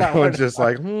touching that everyone's one. just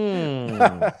like,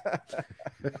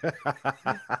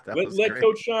 Let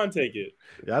Coach Sean take it.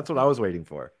 That's what I was waiting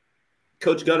for.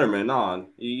 Coach Gunnerman, on.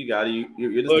 You got it.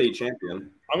 You're the state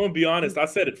champion. I'm gonna be honest. I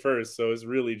said it first, so it's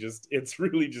really just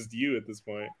you at this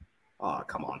point. Oh,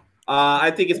 come on. I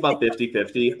think it's about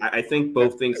 50-50. I think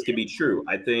both things can be true.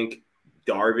 I think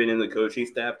Darvin and the coaching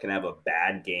staff can have a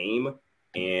bad game,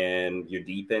 and your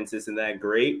defense isn't that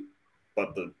great.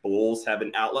 But the Bulls have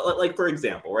an outlet. Like, for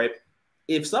example, right?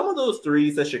 If some of those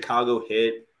threes that Chicago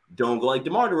hit don't go, like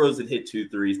DeMar DeRozan hit 2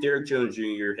 threes, Derrick Jones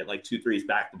Jr. hit like 2 threes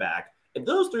back to back. If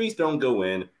those threes don't go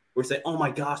in, we're saying, oh my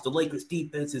gosh, the Lakers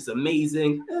defense is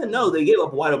amazing. No, they gave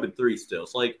up wide open 3 still.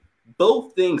 So, like,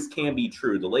 both things can be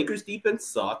true. The Lakers defense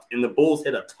sucked, and the Bulls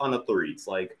hit a ton of threes,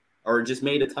 or just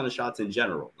made a ton of shots in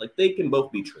general. Like, they can both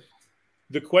be true.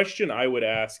 The question I would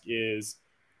ask is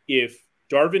if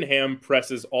Darvin Ham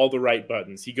presses all the right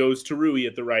buttons. He goes to Rui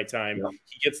at the right time. Yeah.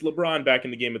 He gets LeBron back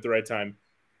in the game at the right time.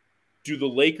 Do the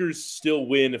Lakers still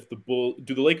win if the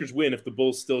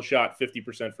Bulls still shot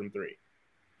 50% from 3?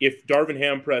 If Darvin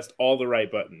Ham pressed all the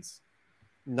right buttons.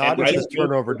 Not if his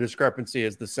turnover discrepancy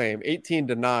is the same.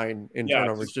 18-9 in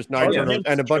turnovers, just 9 turnovers,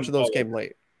 and a bunch of those came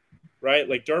late. Right?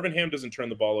 Like Darvin Ham doesn't turn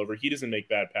the ball over. He doesn't make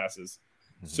bad passes.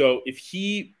 Mm-hmm. So if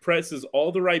he presses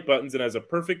all the right buttons and has a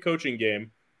perfect coaching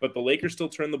game, but the Lakers still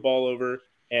turn the ball over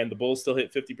and the Bulls still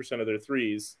hit 50% of their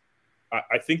threes,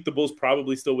 I think the Bulls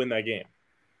probably still win that game.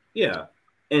 Yeah.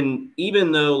 And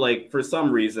even though, like, for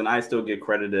some reason, I still get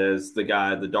credit as the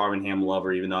Darvin Ham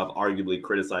lover, even though I've arguably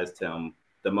criticized him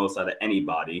the most out of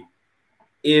anybody.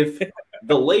 If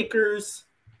the Lakers,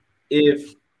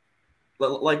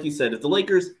 like you said, if the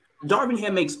Lakers, Darvin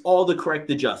Ham makes all the correct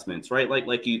adjustments, right?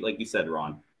 Like you said,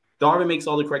 Ron. Darvin makes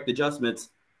all the correct adjustments.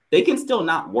 They can still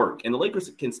not work, and the Lakers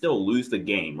can still lose the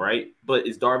game, right? But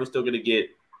is Darvin still going to get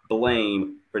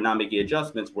blame for not making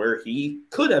adjustments where he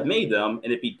could have made them?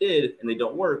 And if he did and they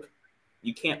don't work,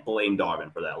 you can't blame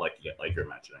Darvin for that, like you're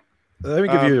mentioning. Let me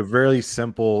give you a very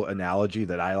simple analogy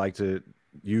that I like to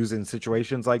use in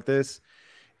situations like this.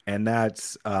 And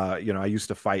that's, I used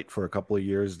to fight for a couple of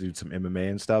years, do some MMA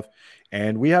and stuff.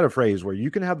 And we had a phrase where you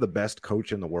can have the best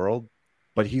coach in the world,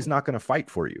 but he's not going to fight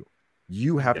for you.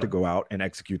 You have to go out and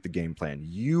execute the game plan.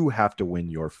 You have to win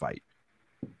your fight.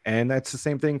 And that's the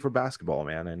same thing for basketball,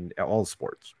 man, and all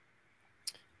sports.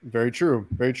 Very true.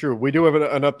 Very true. We do have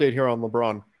an update here on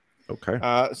LeBron. Okay.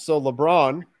 So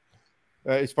LeBron,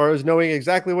 as far as knowing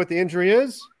exactly what the injury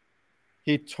is,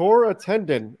 he tore a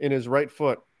tendon in his right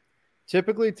foot.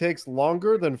 Typically takes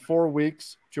longer than 4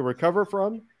 weeks to recover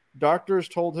from. Doctors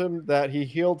told him that he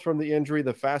healed from the injury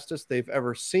the fastest they've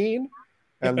ever seen.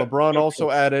 And LeBron also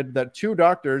added that 2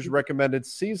 doctors recommended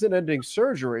season-ending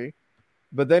surgery,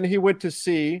 but then he went to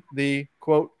see the,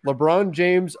 quote, LeBron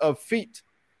James of feet,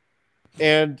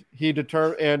 and he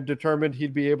determined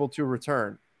he'd be able to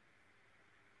return.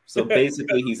 So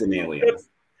basically, he's an alien.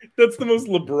 That's the most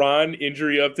LeBron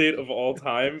injury update of all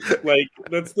time. Like,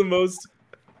 that's the most,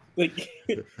 like,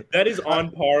 that is on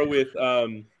par with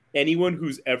anyone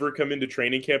who's ever come into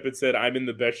training camp and said, I'm in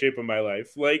the best shape of my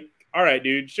life. Like, all right,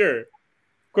 dude, sure.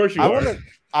 Of course you are.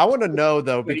 I want to know,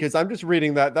 though, because I'm just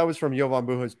reading that. That was from Jovan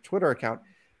Buha's Twitter account.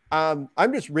 I'm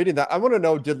just reading that. I want to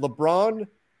know, did LeBron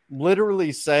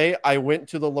literally say, I went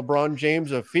to the LeBron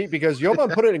James of feet? Because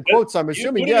Jovan put it in quotes, I'm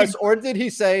assuming yes. Or did he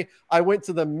say, I went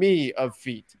to the me of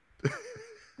feet?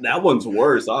 That one's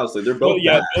worse, honestly. They're both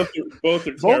bad. Both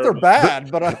are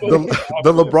bad, but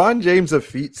the LeBron James of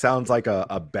feet sounds like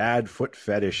a bad foot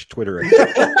fetish Twitter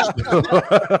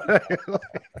account.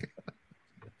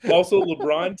 Also,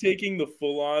 LeBron taking the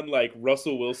full-on, like,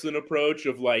 Russell Wilson approach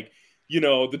of, like,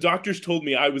 the doctors told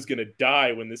me I was going to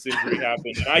die when this injury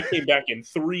happened, and I came back in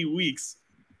 3 weeks.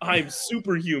 I'm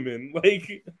superhuman.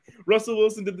 Like, Russell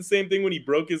Wilson did the same thing when he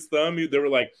broke his thumb. They were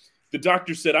like, the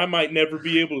doctor said I might never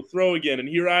be able to throw again, and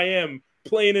here I am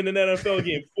playing in an NFL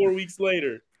game 4 weeks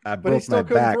later. But he still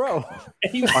couldn't throw.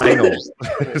 He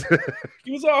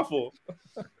was awful.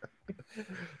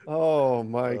 Oh,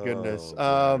 my goodness.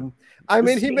 I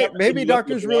mean, maybe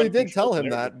doctors really did tell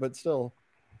him that, but still.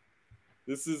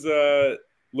 This is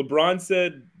LeBron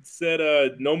said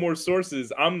no more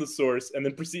sources. I'm the source, and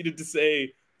then proceeded to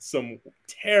say some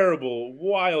terrible,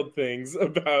 wild things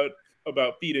about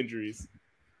feet injuries.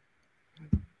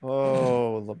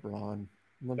 Oh, LeBron.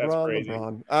 That's crazy.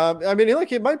 LeBron. I mean,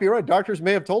 he might be right. Doctors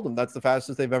may have told him that's the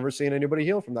fastest they've ever seen anybody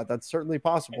heal from that. That's certainly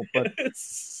possible, but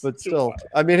still,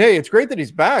 I mean, hey, it's great that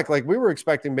he's back. Like, we were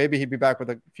expecting maybe he'd be back with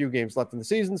a few games left in the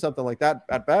season, something like that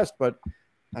at best. But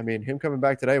I mean, him coming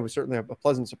back today was certainly a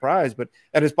pleasant surprise. But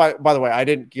and it's by the way, I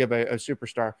didn't give a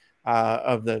superstar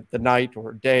of the night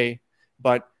or day,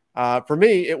 but for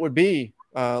me, it would be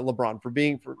LeBron for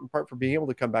being able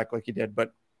to come back like he did.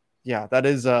 But yeah, that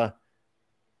is an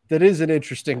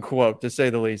interesting quote, to say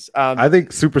the least. I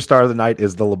think superstar of the night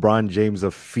is the LeBron James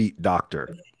of feet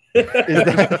doctor.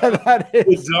 That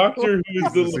is the doctor who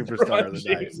is the superstar of the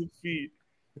James night. of feet.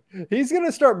 He's going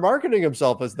to start marketing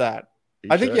himself as that.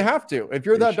 I think you have to. If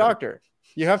you're that doctor,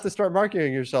 you have to start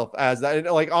marketing yourself as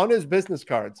that. Like on his business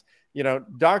cards,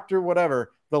 doctor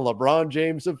whatever, the LeBron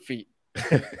James of feet.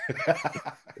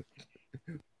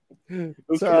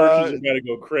 Those commercials are going to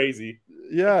go crazy.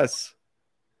 Yes.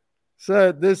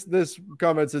 So this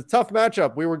comment says, tough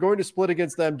matchup. We were going to split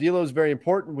against them. D'Lo's very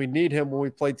important. We need him when we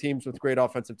play teams with great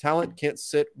offensive talent. Can't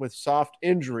sit with soft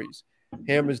injuries.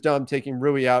 Ham is dumb taking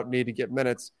Rui out. Need to get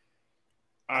minutes.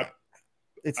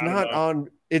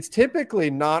 It's typically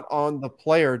not on the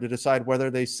player to decide whether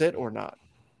they sit or not.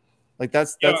 Like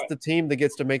that's the team that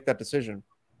gets to make that decision.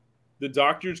 The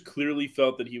doctors clearly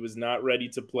felt that he was not ready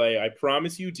to play. I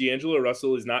promise you, D'Angelo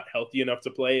Russell is not healthy enough to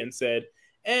play and said,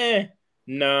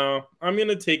 no, I'm going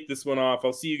to take this one off.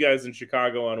 I'll see you guys in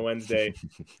Chicago on Wednesday.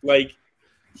 Like,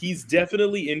 he's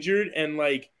definitely injured, and,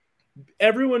 like,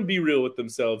 everyone be real with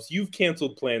themselves. You've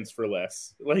canceled plans for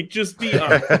less. Like, just be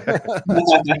honest.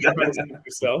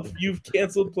 Yourself. You've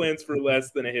canceled plans for less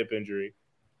than a hip injury.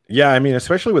 Yeah, I mean,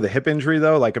 especially with a hip injury,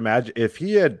 though, like, imagine if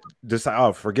he had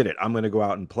decided, forget it, I'm going to go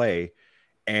out and play,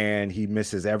 and he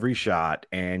misses every shot,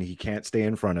 and he can't stay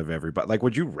in front of everybody. Like,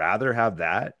 would you rather have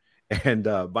that? And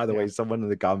by the way, someone in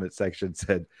the comment section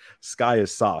said, Sky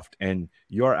is soft. And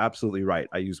you're absolutely right.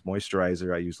 I use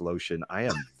moisturizer. I use lotion. I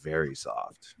am very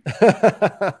soft.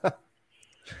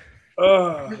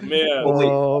 Oh, man.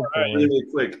 Really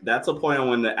quick. That's a point I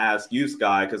wanted to ask you,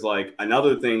 Sky, because, like,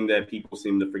 another thing that people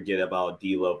seem to forget about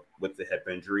D'Lo with the hip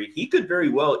injury, he could very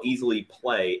well easily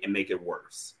play and make it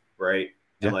worse, right?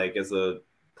 Yeah. And, like, as a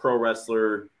pro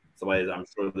wrestler, somebody that I'm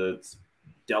sure that's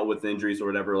dealt with injuries or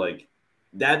whatever, like,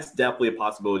 that's definitely a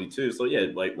possibility too. So yeah,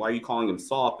 like, why are you calling him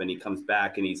soft and he comes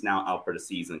back and he's now out for the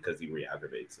season because he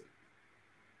re-aggravates it?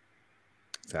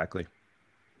 Exactly.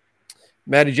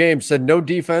 Matty James said no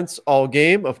defense all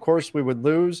game. Of course we would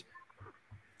lose.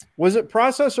 Was it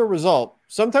process or result?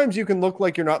 Sometimes you can look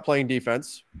like you're not playing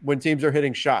defense when teams are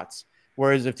hitting shots.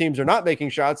 Whereas if teams are not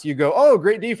making shots, you go, oh,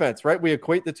 great defense, right? We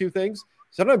equate the two things.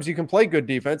 Sometimes you can play good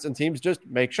defense and teams just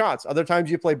make shots. Other times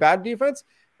you play bad defense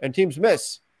and teams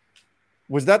miss.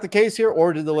 Was that the case here,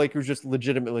 or did the Lakers just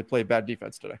legitimately play bad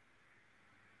defense today?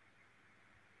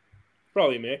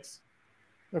 Probably a mix.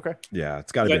 Okay. Yeah,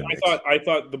 it's got to be a mix. I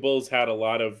thought the Bulls had a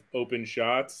lot of open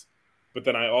shots, but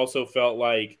then I also felt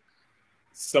like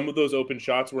some of those open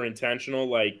shots were intentional.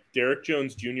 Like Derek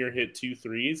Jones Jr. hit 2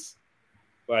 threes.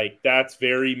 Like that's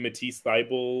very Matisse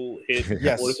Thybulle hit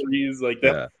 4 threes. Like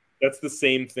that. Yeah. That's the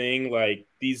same thing. Like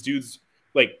these dudes.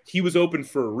 Like, he was open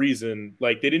for a reason.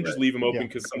 Like, they didn't just leave him open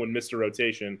because someone missed a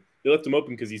rotation. They left him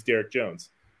open because he's Derek Jones.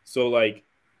 So, like,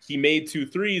 he made 2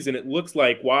 threes, and it looks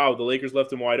like, wow, the Lakers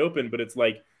left him wide open. But it's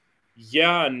like,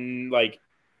 yeah, like,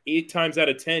 8 times out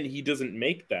of 10, he doesn't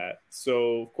make that.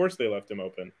 So, of course, they left him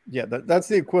open. Yeah, that's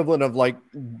the equivalent of, like,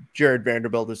 Jared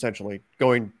Vanderbilt, essentially,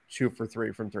 going 2 for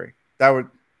 3 from 3. That would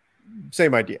 –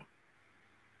 same idea.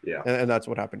 Yeah, and that's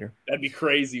what happened here. That'd be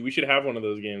crazy. We should have one of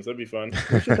those games. That'd be fun.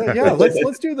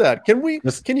 Let's do that. Can you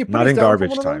put not in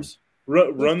garbage time?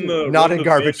 Run in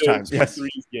garbage time. Yes.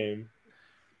 Game.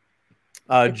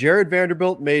 Jared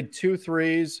Vanderbilt made 2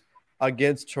 threes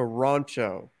against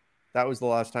Toronto. That was the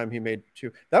last time he made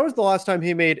 2. That was the last time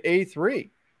he made a 3.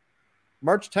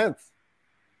 March 10th.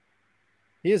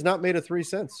 He has not made a 3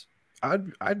 since.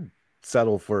 I'd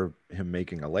settle for him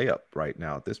making a layup right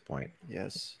now at this point.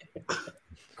 Yes.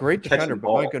 Great defender,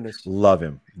 but my goodness. Love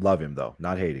him though.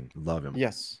 Not hating. Love him.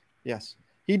 Yes.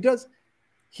 He does.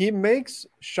 He makes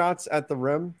shots at the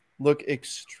rim look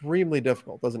extremely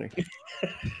difficult, doesn't he?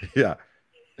 Yeah.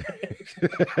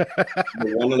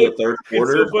 The one in the third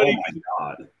quarter. So funny, oh my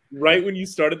God. Right when you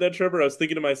started that, Trevor, I was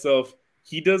thinking to myself,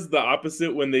 he does the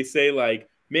opposite when they say, like,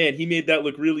 man, he made that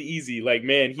look really easy. Like,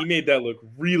 man, he made that look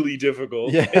really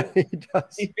difficult. Yeah, he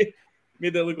does. He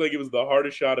made that look like it was the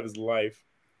hardest shot of his life.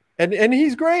 And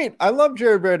he's great. I love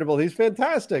Jared Vanderbilt. He's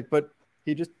fantastic, but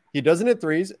he doesn't hit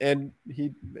threes. And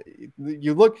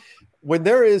you look when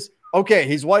there is, okay,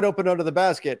 he's wide open under the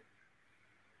basket.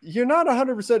 you're not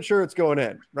 100% sure it's going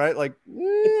in, right? Like,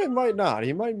 it might not.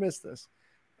 He might miss this.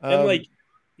 And like,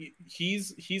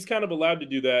 he's kind of allowed to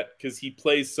do that because he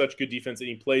plays such good defense and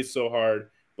he plays so hard.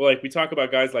 But like, we talk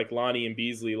about guys like Lonnie and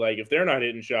Beasley. Like, if they're not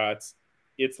hitting shots,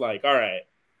 it's like, all right,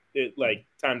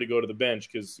 time to go to the bench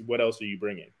because what else are you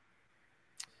bringing?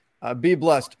 Be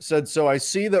Blessed said, so I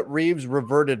see that Reeves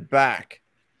reverted back.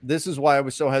 This is why I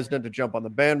was so hesitant to jump on the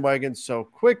bandwagon so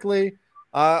quickly.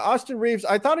 Austin Reeves,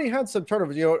 I thought he had some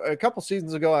turnovers. You know, a couple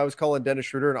seasons ago, I was calling Dennis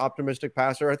Schroeder an optimistic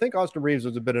passer. I think Austin Reeves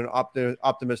was a bit of an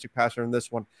optimistic passer in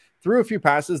this one. Threw a few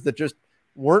passes that just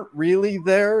weren't really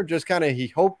there. Just kind of he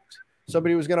hoped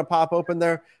somebody was going to pop open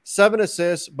there. 7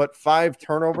 assists, but 5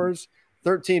 turnovers.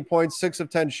 13 points, 6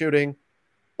 of 10 shooting,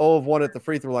 0 of 1 at the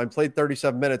free throw line. Played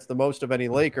 37 minutes, the most of any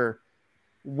Laker.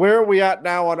 Where are we at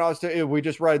now on Austin? Are we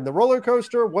just riding the roller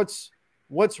coaster? What's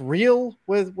real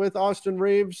with Austin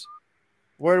Reeves?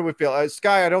 Where do we feel?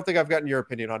 Sky, I don't think I've gotten your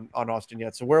opinion on Austin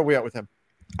yet. So where are we at with him?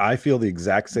 I feel the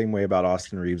exact same way about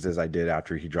Austin Reeves as I did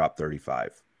after he dropped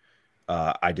 35.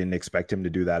 I didn't expect him to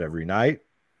do that every night,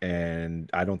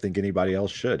 and I don't think anybody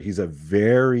else should. He's a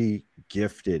very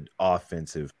gifted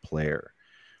offensive player.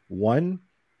 One,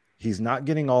 he's not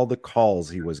getting all the calls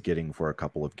he was getting for a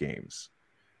couple of games.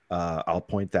 I'll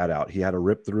point that out. He had a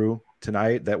rip through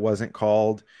tonight that wasn't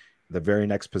called. The very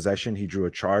next possession, he drew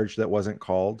a charge that wasn't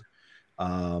called.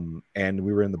 And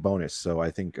we were in the bonus. So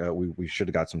I think we should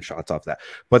have got some shots off that.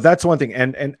 But that's one thing.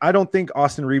 And I don't think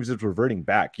Austin Reeves is reverting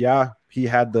back. Yeah, he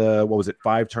had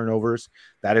 5 turnovers.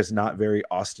 That is not very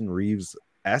Austin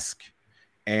Reeves-esque.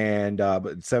 And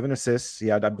but 7 assists. He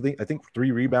had, I think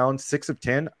 3 rebounds, 6 of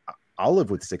 10. I'll live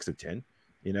with 6 of 10.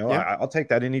 You know, yeah. I'll take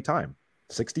that anytime.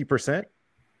 60%.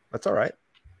 That's all right.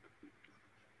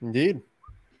 Indeed.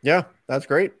 Yeah, that's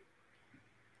great.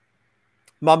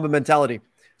 Mamba mentality.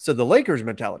 So the Lakers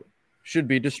mentality should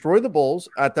be destroy the Bulls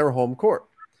at their home court.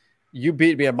 You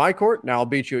beat me at my court, now I'll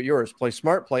beat you at yours. Play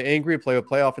smart, play angry, play with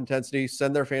playoff intensity,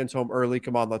 send their fans home early.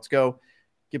 Come on, let's go.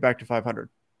 Get back to 500.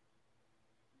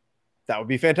 That would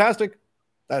be fantastic.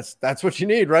 That's what you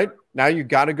need, right? Now you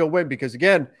got to go win because,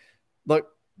 again, look,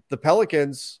 the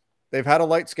Pelicans, they've had a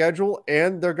light schedule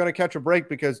and they're going to catch a break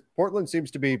because Portland seems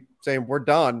to be saying we're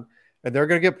done and they're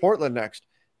going to get Portland next.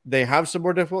 They have some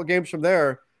more difficult games from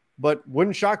there. But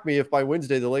wouldn't shock me if by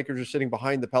Wednesday the Lakers are sitting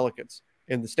behind the Pelicans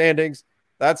in the standings.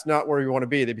 That's not where you want to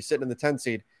be. They'd be sitting in the 10th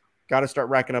seed. Got to start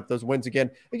racking up those wins again.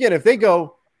 Again, if they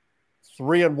go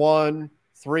 3-1,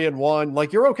 3-1,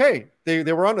 like you're okay. They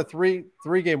were on a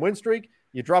three-game win streak.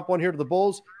 You drop one here to the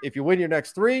Bulls. If you win your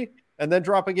next 3 and then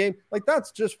drop a game, like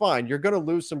that's just fine. You're going to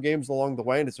lose some games along the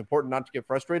way, and it's important not to get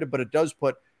frustrated. But it does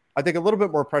put, I think, a little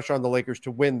bit more pressure on the Lakers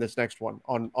to win this next one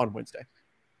on Wednesday.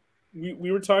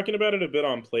 We were talking about it a bit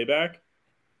on playback.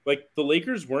 Like, the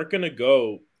Lakers weren't going to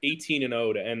go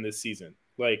 18-0 to end this season.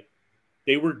 Like,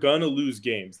 they were going to lose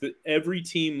games. That every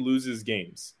team loses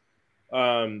games.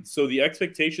 So the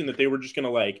expectation that they were just going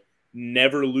to, like,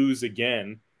 never lose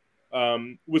again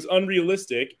was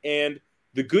unrealistic. And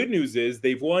the good news is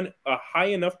they've won a high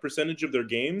enough percentage of their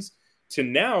games to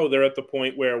now they're at the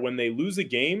point where when they lose a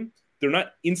game, they're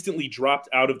not instantly dropped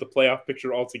out of the playoff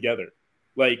picture altogether.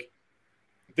 Like,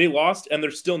 they lost and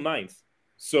they're still 9th.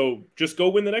 So just go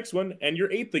win the next one and you're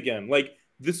 8th again. Like,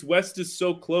 this West is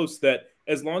so close that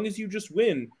as long as you just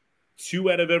win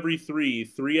 2 out of every 3,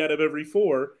 3 out of every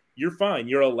 4, you're fine.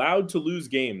 You're allowed to lose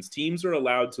games. Teams are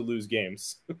allowed to lose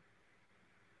games.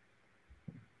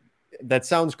 That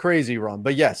sounds crazy, Ron,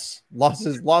 but yes,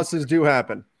 losses do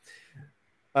happen.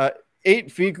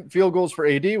 8 field goals for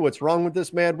AD. What's wrong with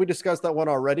this man? We discussed that one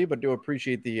already, but do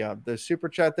appreciate the super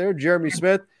chat there. Jeremy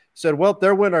Smith said, well,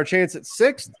 they're winning our chance at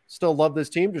 6th. Still love this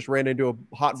team. Just ran into a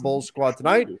hot Bulls squad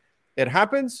tonight. It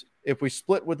happens. If we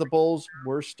split with the Bulls,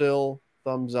 we're still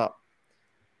thumbs up.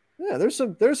 Yeah, there's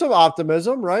some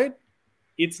optimism, right?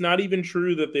 It's not even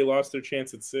true that they lost their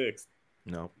chance at 6th.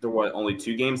 No. They're only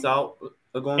 2 games out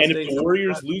of Golden and State? If the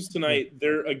Warriors lose tonight,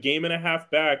 they're a game and a half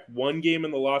back, 1 game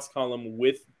in the loss column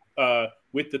with the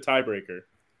tiebreaker.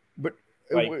 But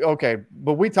okay,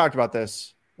 but we talked about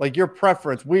this. Like, your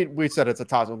preference, we said it's a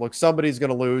toss-up. Look, somebody's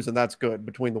going to lose, and that's good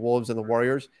between the Wolves and the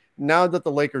Warriors. Now that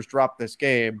the Lakers dropped this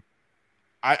game,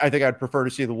 I think I'd prefer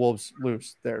to see the Wolves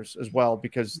lose theirs as well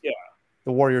because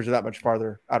the Warriors are that much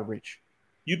farther out of reach.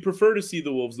 You'd prefer to see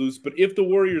the Wolves lose, but if the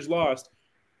Warriors lost,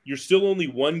 you're still only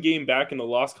 1 game back in the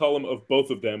loss column of both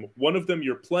of them. One of them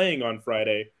you're playing on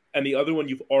Friday, and the other one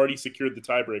you've already secured the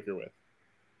tiebreaker with.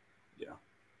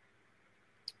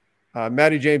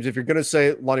 Matty James, if you're going to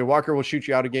say Lonnie Walker will shoot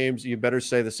you out of games, you better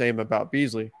say the same about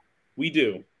Beasley. We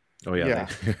do. Oh, yeah.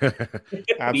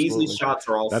 Beasley's shots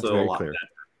are also a lot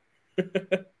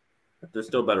better. there's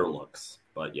still better looks,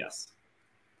 but yes.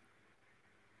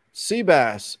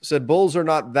 Seabass said Bulls are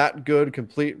not that good,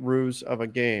 complete ruse of a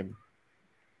game.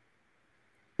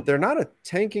 They're not a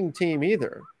tanking team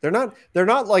either. They're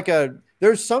not like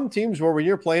there's some teams where when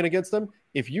you're playing against them,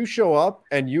 if you show up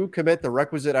and you commit the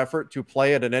requisite effort to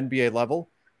play at an NBA level,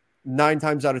 9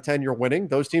 times out of 10, you're winning.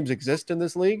 Those teams exist in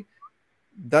this league.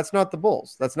 That's not the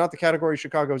Bulls. That's not the category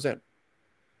Chicago's in.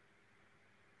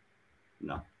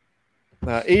 No.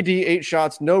 AD 8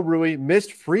 shots, no Rui,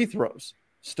 missed free throws,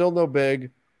 still no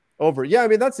big. Over. Yeah, I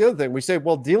mean, that's the other thing. We say,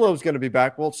 well, D'Lo's going to be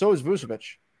back. Well, so is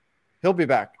Vucevic. He'll be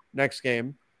back next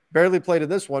game. Barely played in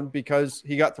this one because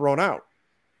he got thrown out.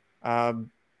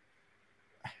 And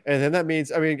then that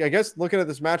means, I mean, I guess looking at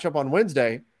this matchup on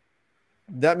Wednesday,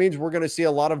 that means we're going to see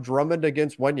a lot of Drummond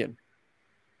against Wenyen.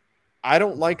 I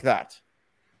don't like that.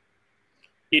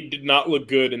 It did not look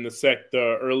good in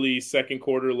the early second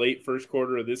quarter, late first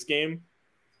quarter of this game.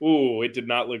 Ooh, it did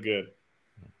not look good.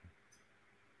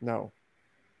 No,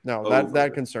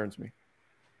 that concerns me.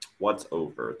 What's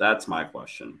over? That's my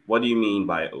question. What do you mean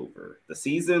by over? The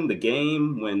season, the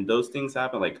game, when those things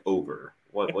happen, like over?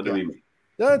 What do we mean?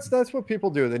 That's what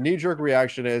people do. The knee-jerk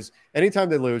reaction is anytime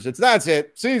they lose, that's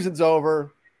it. Season's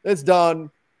over. It's done.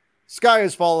 Sky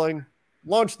is falling.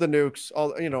 Launch the nukes.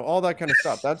 All that kind of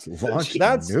stuff. That's nukes.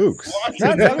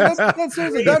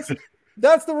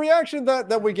 That's the reaction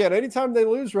that we get anytime they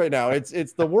lose right now.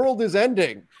 It's the world is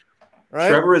ending. Right?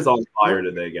 Trevor is on fire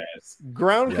today, guys.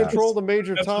 Ground control to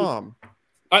Major Tom.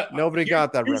 Nobody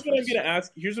got that reference.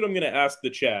 Here's what I'm going to ask the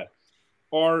chat.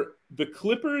 Are the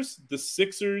Clippers, the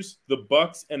Sixers, the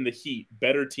Bucks, and the Heat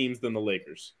better teams than the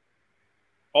Lakers?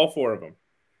 All 4 of them.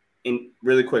 And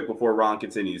really quick before Ron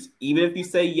continues, even if you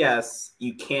say yes,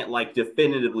 you can't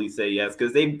definitively say yes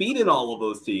because they've beaten all of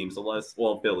those teams, unless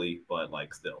Philly, but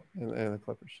still. And the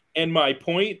Clippers. And my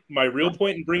real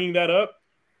point in bringing that up,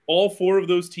 all 4 of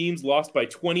those teams lost by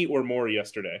 20 or more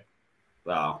yesterday.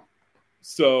 Wow.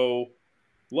 So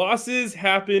losses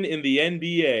happen in the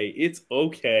NBA. It's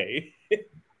okay.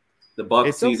 The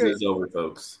Bucks season is over,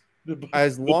 folks.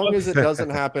 As long as it doesn't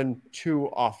happen too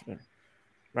often,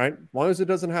 right? As long as it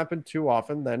doesn't happen too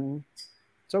often, then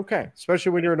it's okay.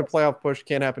 Especially when you're in a playoff push,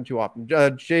 can't happen too often.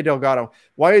 Jay Delgado,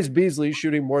 why is Beasley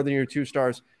shooting more than your 2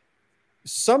 stars?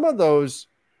 Some of those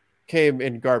came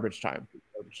in garbage time.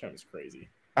 Garbage time is crazy.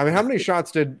 I mean, how many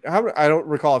shots I don't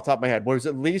recall off the top of my head. Was it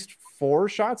at least 4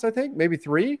 shots, I think? Maybe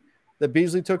 3 that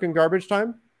Beasley took in garbage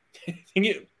time?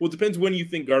 It depends when you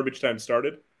think garbage time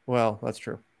started. Well, that's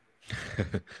true.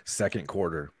 Second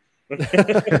quarter.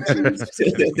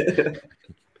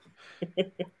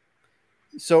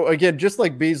 So, again, just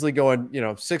like Beasley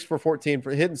going, 6 for 14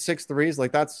 for hitting 6 threes,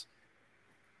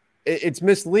 it's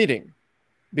misleading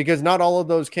because not all of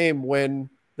those came when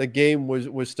the game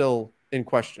was still in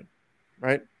question.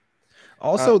 Right.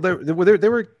 Also,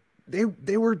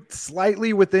 they were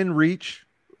slightly within reach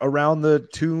around the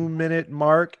 2-minute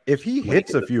mark. If he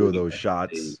hits a few of those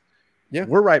shots,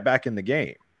 we're right back in the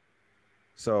game.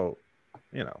 So,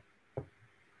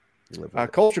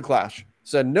 Culture Clash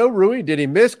said no Rui. Did he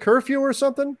miss curfew or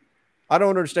something? I don't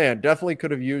understand. Definitely could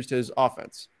have used his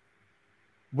offense.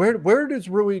 Where do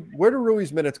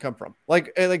Rui's minutes come from?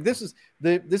 This is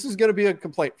going to be a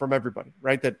complaint from everybody,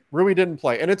 right? That Rui didn't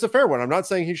play, and it's a fair one. I'm not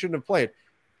saying he shouldn't have played.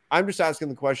 I'm just asking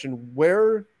the question: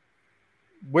 where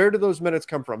do those minutes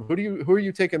come from? Who are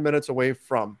you taking minutes away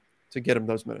from to get him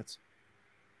those minutes?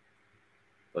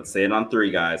 Let's say it on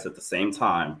 3 guys at the same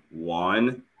time.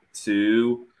 1,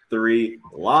 2, 3.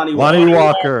 Lonnie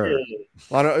Walker.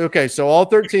 Okay, so all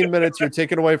 13 minutes you're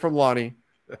taking away from Lonnie.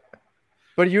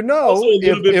 But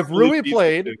if Rui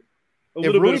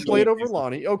played over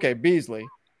Lonnie, okay, Beasley.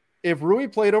 If Rui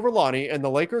played over Lonnie and the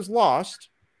Lakers lost,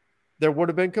 there would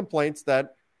have been complaints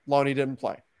that Lonnie didn't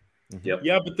play. Yep.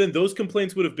 Yeah, but then those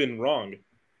complaints would have been wrong.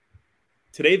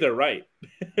 Today they're right.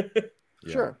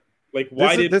 Sure.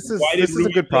 This is a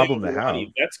good problem to have.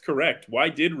 That's correct. Why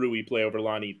did Rui play over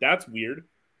Lonnie? That's weird.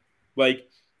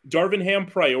 Darvin Ham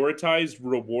prioritized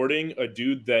rewarding a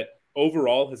dude that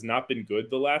overall has not been good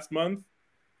the last month.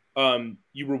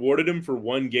 You rewarded him for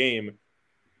 1 game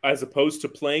as opposed to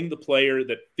playing the player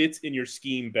that fits in your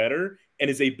scheme better and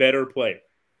is a better player.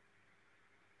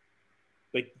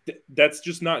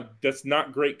 That's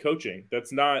not great coaching.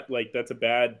 That's a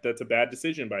bad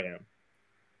decision by him.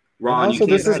 Ron, also,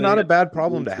 this is not a bad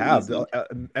problem to have.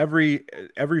 Every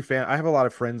fan, I have a lot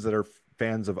of friends that are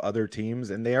fans of other teams,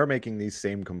 and they are making these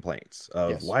same complaints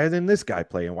of why didn't this guy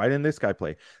play and why didn't this guy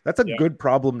play? That's a good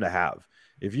problem to have.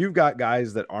 If you've got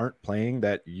guys that aren't playing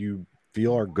that you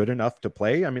feel are good enough to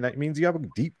play. I mean, that means you have a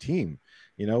deep team.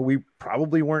 You know, we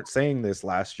probably weren't saying this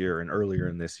last year and earlier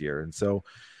in this year. And so,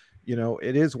 you know,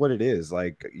 it is what it is.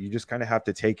 Like, you just kind of have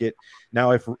to take it.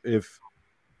 Now, if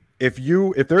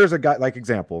there is a guy, like,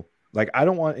 example, like, I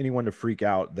don't want anyone to freak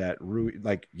out that Rui,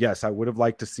 like, yes, I would have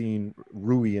liked to seen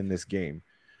Rui in this game,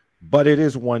 but it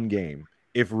is one game.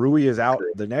 If Rui is out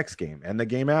the next game and the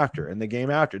game after and the game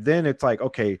after, then it's like,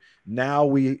 okay, now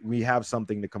we have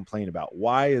something to complain about.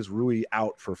 Why is Rui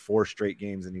out for 4 straight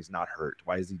games and he's not hurt?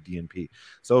 Why is he DNP?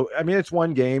 So, I mean, it's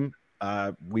one game.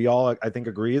 We all, I think,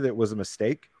 agree that it was a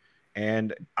mistake.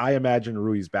 And I imagine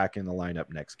Rui's back in the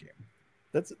lineup next game.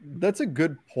 That's a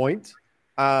good point.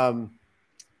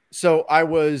 So I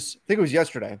think it was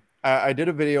yesterday. I did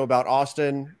a video about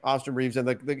Austin Reaves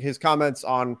and his comments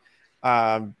on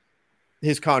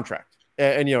his contract,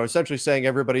 and you know, essentially saying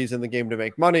everybody's in the game to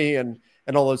make money and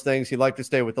all those things. He'd like to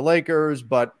stay with the Lakers,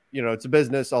 but you know, it's a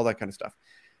business, all that kind of stuff.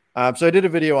 So I did a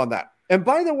video on that. And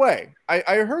by the way,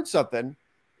 I heard something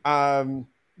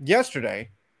yesterday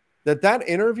that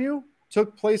interview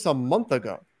took place a month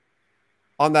ago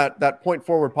on that Point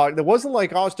Forward podcast. It wasn't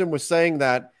like Austin was saying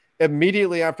that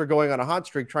immediately after going on a hot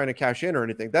streak trying to cash in or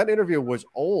anything. That interview was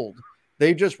old.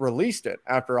 They just released it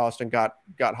after Austin got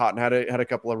hot and had a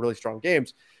couple of really strong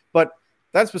games. But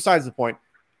that's besides the point.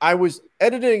 I was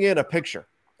editing in a picture,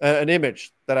 an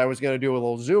image that I was going to do a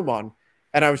little zoom on,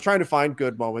 and I was trying to find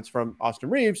good moments from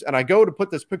Austin Reaves, and I go to put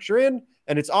this picture in,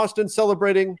 and it's Austin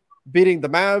celebrating beating the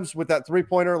Mavs with that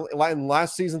three-pointer in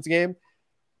last season's game,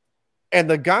 and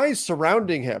the guys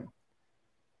surrounding him.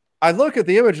 I look at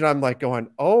the image, and I'm like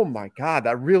going, oh, my God,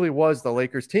 that really was the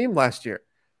Lakers team last year.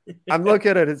 I'm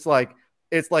looking at it, it's like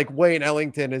Wayne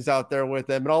Ellington is out there with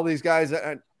them and all these guys.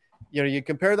 And, you know, you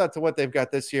compare that to what they've got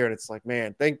this year, and it's like,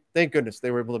 man, thank goodness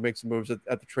they were able to make some moves at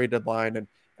the trade deadline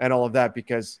and all of that,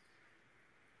 because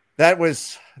that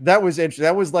was interesting.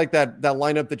 That was like that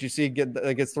lineup that you see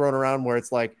that gets thrown around where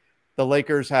it's like the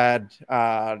Lakers had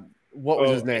what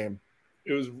was his name?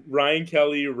 It was Ryan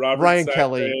Kelly, Ryan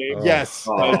Kelly. Yes.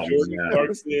 Jordan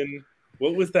Clarkson.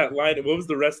 What was that lineup? What was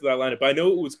the rest of that lineup? I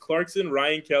know it was Clarkson,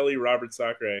 Ryan Kelly, Robert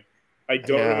Sacre. I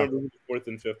don't remember who the fourth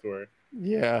and fifth were.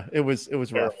 Yeah, it was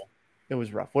rough. It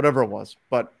was rough, whatever it was.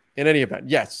 But in any event,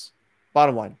 yes.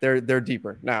 Bottom line, they're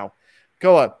deeper now.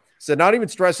 Koa said, not even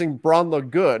stressing. Braun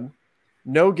looked good.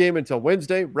 No game until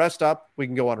Wednesday. Rest up. We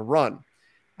can go on a run.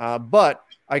 But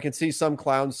I can see some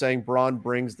clowns saying Braun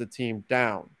brings the team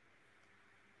down.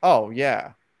 Oh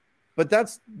yeah, but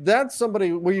that's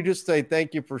somebody where you just say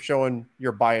thank you for showing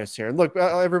your bias here. And look,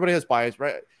 everybody has bias,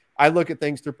 right? I look at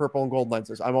things through purple and gold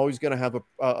lenses. I'm always going to have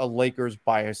a Lakers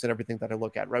bias in everything that I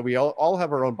look at, right? We all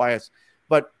have our own bias,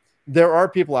 but there are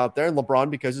people out there, and LeBron,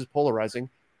 because it's polarizing,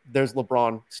 there's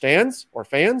LeBron stans or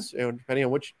fans, you know, depending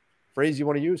on which phrase you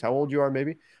want to use, how old you are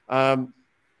maybe. And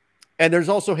there's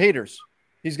also haters.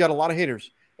 He's got a lot of haters.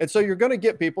 And so you're going to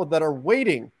get people that are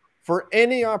waiting for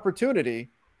any opportunity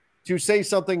to say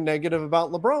something negative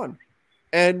about LeBron.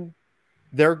 And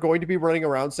they're going to be running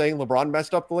around saying LeBron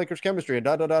messed up the Lakers chemistry and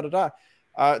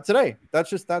today.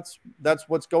 That's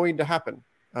what's going to happen.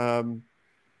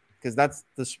 Because that's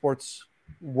the sports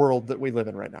world that we live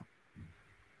in right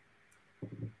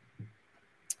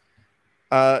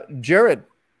now. Jared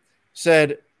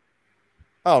said,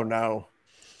 oh no.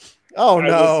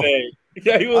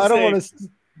 Yeah, he was. I don't want to.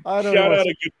 Shout out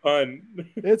a good pun.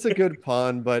 It's a good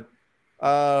pun, but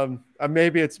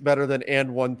maybe it's better than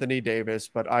Anthony Davis,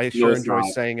 but I sure enjoy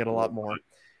saying it a lot more.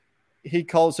 He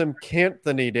calls him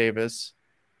Can'thony Davis,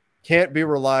 can't be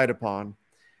relied upon.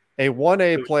 A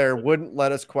 1A player wouldn't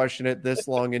let us question it this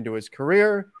long into his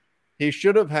career. He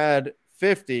should have had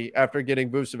 50 after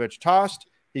getting Vucevic tossed.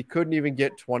 He couldn't even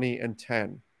get 20 and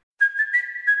 10.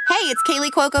 Hey, it's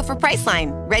Kaylee Cuoco for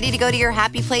Priceline. Ready to go to your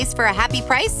happy place for a happy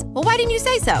price? Well, why didn't you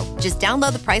say so? Just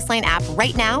download the Priceline app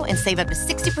right now and save up to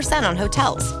 60% on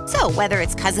hotels. So whether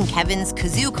it's Cousin Kevin's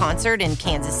Kazoo Concert in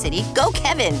Kansas City, go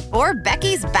Kevin, or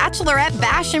Becky's Bachelorette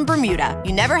Bash in Bermuda,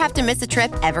 you never have to miss a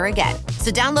trip ever again.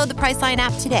 So download the Priceline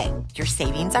app today. Your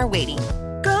savings are waiting.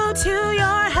 Go to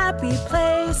your happy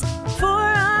place for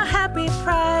a happy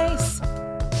price.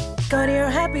 Go to your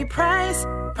happy price,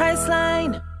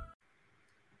 Priceline.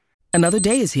 Another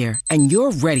day is here, and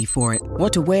you're ready for it.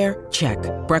 What to wear? Check.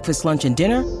 Breakfast, lunch, and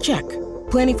dinner? Check.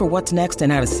 Planning for what's next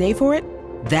and how to save for it?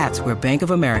 That's where Bank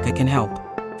of America can help.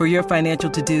 For your financial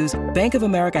to-dos, Bank of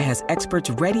America has experts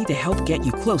ready to help get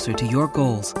you closer to your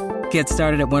goals. Get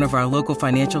started at one of our local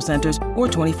financial centers or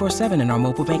 24/7 in our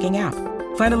mobile banking app.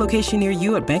 Find a location near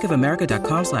you at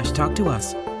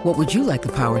bankofamerica.com/talktous. What would you like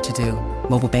the power to do?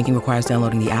 Mobile banking requires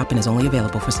downloading the app and is only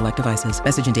available for select devices.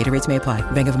 Message and data rates may apply.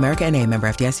 Bank of America NA, member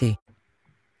FDIC.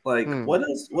 Like, what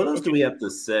else do we have to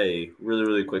say really,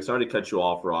 really quick? Sorry to cut you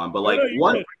off, Ron, but like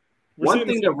No, one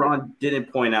thing that Ron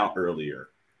didn't point out earlier,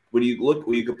 when you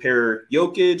compare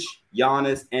Jokic,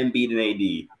 Giannis, Embiid, and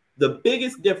AD, the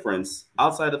biggest difference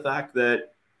outside the fact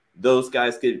that those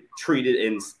guys get treated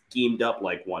and schemed up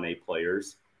like 1A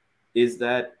players is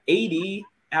that AD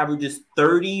averages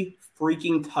 30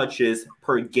 freaking touches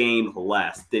per game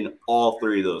less than all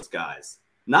three of those guys.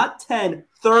 Not 10,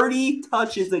 30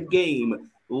 touches a game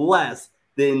less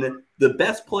than the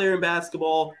best player in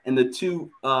basketball and the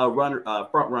two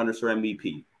front runners for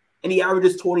MVP. And he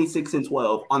averages 26 and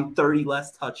 12 on 30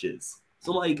 less touches.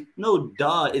 So, like, no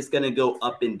duh, it's going to go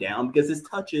up and down because his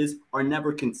touches are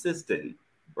never consistent,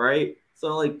 right?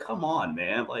 So, like, come on,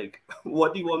 man. Like,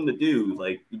 what do you want him to do?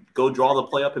 Like, go draw the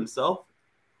play up himself?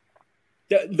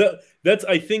 That's,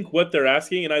 I think, what they're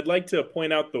asking. And I'd like to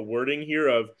point out the wording here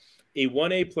of a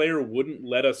 1A player wouldn't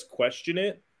let us question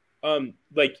it.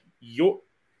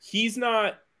 He's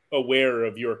not aware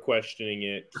of your questioning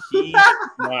it. He's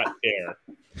not there.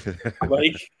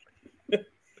 Like,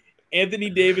 Anthony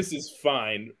Davis is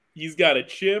fine. He's got a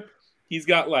chip. He's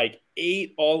got like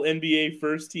 8 all NBA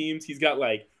first teams. He's got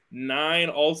like 9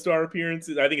 all-star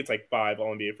appearances. I think it's like 5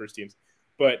 all NBA first teams,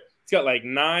 but he's got like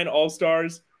 9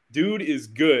 all-stars. Dude is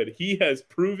good. He has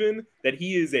proven that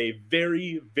he is a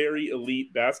very, very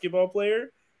elite basketball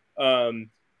player.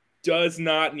 Does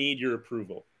not need your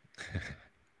approval.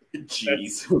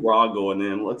 Jeez, we're all going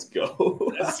in. Let's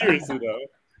go. Seriously, though.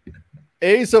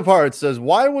 Ace of Hearts says,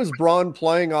 why was Braun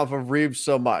playing off of Reeves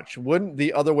so much? Wouldn't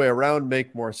the other way around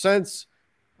make more sense?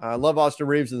 I love Austin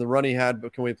Reeves and the run he had,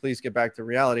 but can we please get back to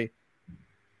reality?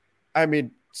 I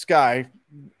mean, Sky,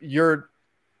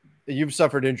 you've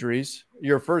suffered injuries.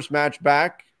 Your first match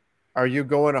back, are you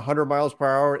going 100 miles per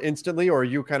hour instantly, or are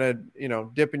you kind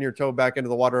of, dipping your toe back into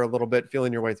the water a little bit,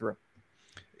 feeling your way through?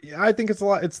 Yeah, I think it's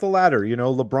the latter.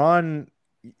 LeBron,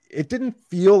 it didn't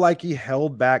feel like he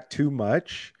held back too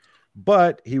much,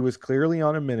 but he was clearly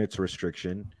on a minutes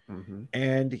restriction,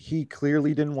 and he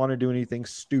clearly didn't want to do anything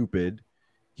stupid.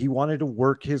 He wanted to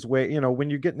work his way. When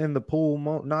you're getting in the pool,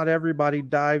 not everybody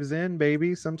dives in,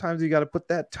 baby. Sometimes you got to put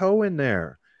that toe in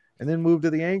there and then move to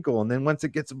the ankle. And then once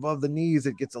it gets above the knees,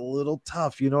 it gets a little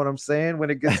tough. You know what I'm saying? When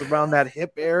it gets around that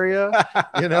hip area,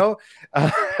 and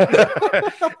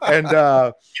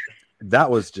that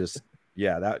was just,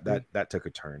 that took a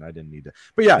turn. I didn't need to,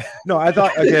 but I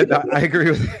thought, again, I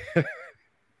agree with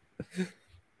you.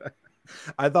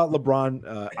 I thought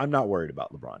LeBron, I'm not worried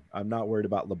about LeBron. I'm not worried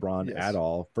about LeBron at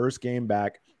all. First game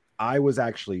back, I was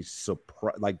actually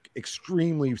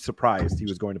extremely surprised he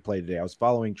was going to play today. I was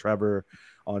following Trevor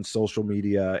on social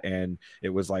media, and it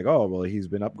was like, oh, well, he's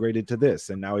been upgraded to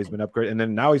this, and now he's been upgraded, and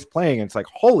then now he's playing, and it's like,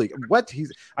 holy, what?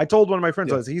 I told one of my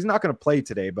friends, he's not going to play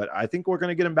today, but I think we're going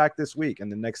to get him back this week,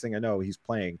 and the next thing I know, he's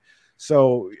playing.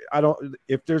 So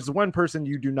if there's one person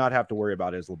you do not have to worry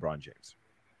about, is LeBron James.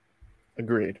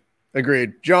 Agreed.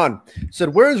 John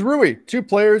said, where's Rui? 2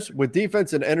 players with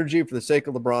defense and energy for the sake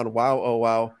of LeBron. Wow. Oh,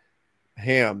 wow.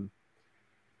 Ham.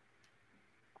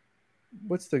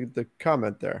 What's the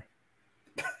comment there?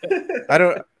 I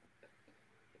don't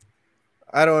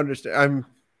understand.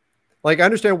 I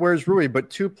understand where's Rui, but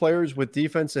 2 players with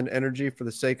defense and energy for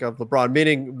the sake of LeBron,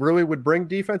 meaning Rui would bring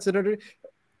defense and energy.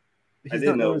 I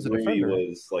didn't know Rui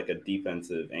was like a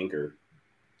defensive anchor.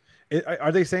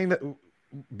 Are they saying that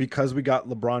because we got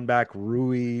LeBron back,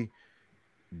 Rui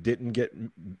didn't get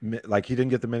he didn't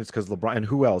get the minutes because LeBron, and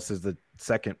who else is the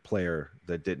second player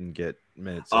that didn't get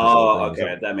minutes? Oh,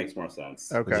 okay, that makes more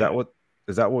sense. Okay,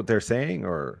 is that what they're saying,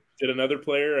 or did another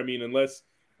player? I mean, unless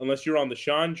you're on the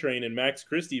Sean train, and Max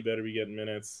Christie better be getting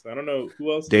minutes. I don't know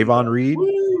who else. Davon Reed.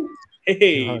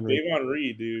 Hey, Davon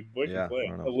Reed, dude, boy can play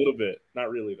a little bit, not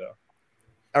really though.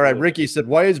 All right, Ricky said,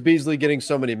 why is Beasley getting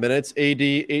so many minutes? AD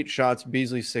 8 shots,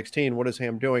 Beasley 16. What is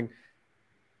Ham doing?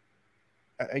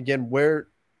 Again,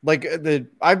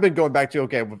 I've been going back to,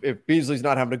 okay, if Beasley's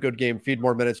not having a good game, feed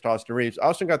more minutes to Austin Reeves.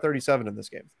 Austin got 37 in this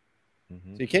game.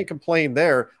 So you can't complain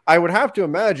there. I would have to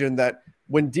imagine that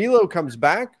when D'Lo comes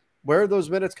back, where are those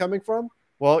minutes coming from?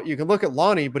 Well, you can look at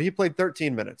Lonnie, but he played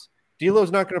 13 minutes.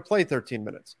 D'Lo's not going to play 13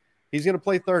 minutes. He's going to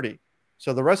play 30.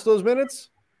 So the rest of those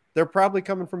minutes, they're probably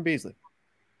coming from Beasley.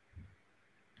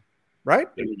 Right?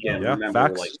 And again, remember,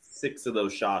 facts. Like 6 of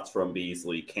those shots from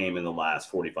Beasley came in the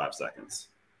last 45 seconds.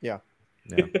 Yeah.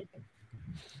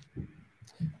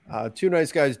 2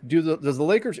 nice guys. Does the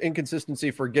Lakers' inconsistency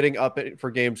for getting up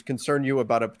for games concern you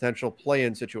about a potential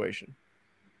play-in situation?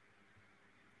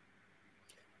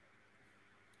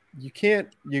 You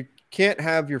can't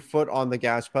have your foot on the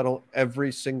gas pedal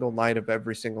every single night of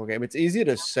every single game. It's easy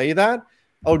to say that,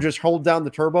 oh, just hold down the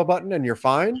turbo button and you're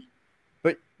fine.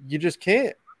 But you just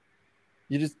can't.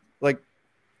 You just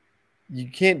you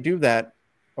can't do that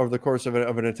over the course of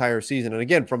an entire season. And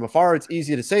again, from afar, it's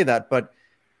easy to say that, but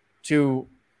to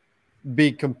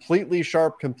be completely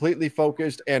sharp, completely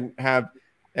focused, and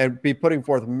be putting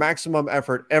forth maximum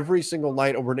effort every single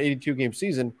night over an 82 game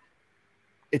season,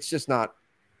 it's not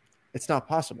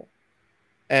possible.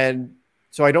 And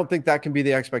so I don't think that can be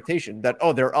the expectation that,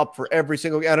 oh, they're up for every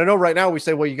single, and I know right now we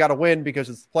say, well, you got to win because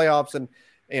it's the playoffs and,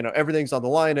 everything's on the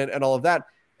line and all of that.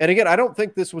 And again, I don't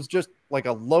think this was just like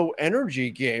a low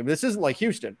energy game. This isn't like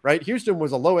Houston, right? Houston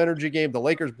was a low energy game. The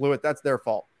Lakers blew it. That's their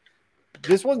fault.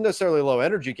 This wasn't necessarily a low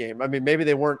energy game. I mean, maybe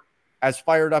they weren't as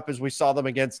fired up as we saw them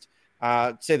against,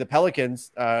 say, the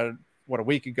Pelicans, a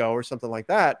week ago or something like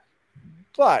that.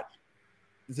 But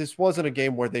this wasn't a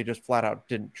game where they just flat out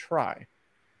didn't try.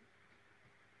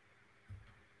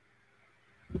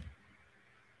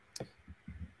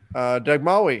 Doug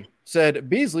Maui said,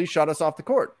 Beasley shot us off the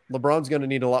court. LeBron's going to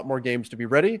need a lot more games to be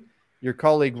ready. Your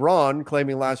colleague Ron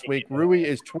claiming last week Rui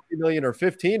is 20 million or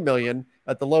 15 million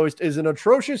at the lowest is an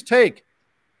atrocious take.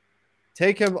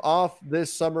 Take him off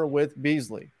this summer with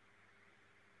Beasley.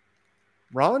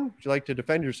 Ron, would you like to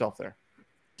defend yourself there?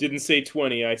 Didn't say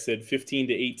 20. I said 15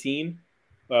 to 18,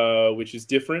 which is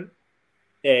different.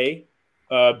 A.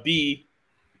 B.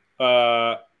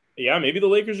 Yeah, maybe the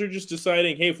Lakers are just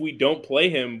deciding, hey, if we don't play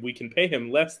him, we can pay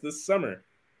him less this summer,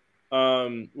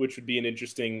 which would be an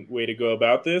interesting way to go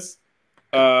about this.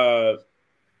 But,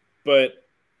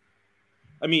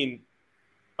 I mean,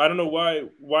 I don't know why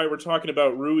we're talking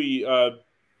about Rui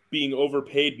being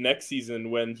overpaid next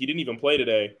season when he didn't even play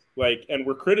today. And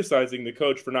we're criticizing the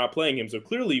coach for not playing him. So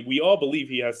clearly, we all believe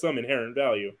he has some inherent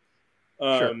value.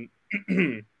 Sure.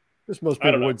 Just most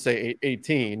people would say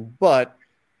 18, but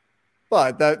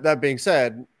that being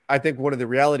said, I think one of the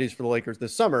realities for the Lakers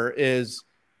this summer is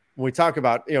when we talk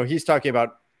about, he's talking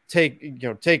about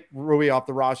take Rui off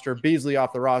the roster, Beasley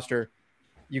off the roster.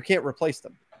 You can't replace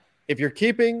them. If you're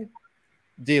keeping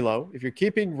D'Lo, if you're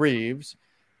keeping Reeves,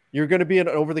 you're going to be an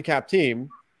over the cap team.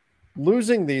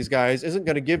 Losing these guys isn't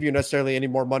going to give you necessarily any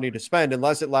more money to spend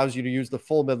unless it allows you to use the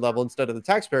full mid-level instead of the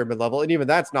taxpayer mid-level. And even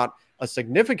that's not a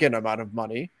significant amount of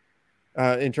money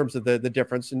in terms of the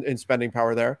difference in spending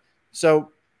power there.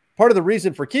 So part of the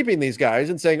reason for keeping these guys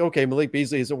and saying, okay, Malik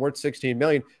Beasley isn't worth 16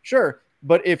 million. Sure.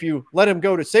 But if you let him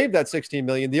go to save that 16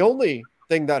 million, the only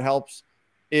thing that helps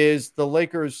is the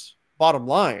Lakers' bottom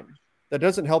line. That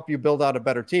doesn't help you build out a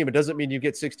better team. It doesn't mean you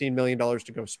get $16 million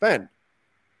to go spend.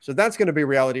 So that's going to be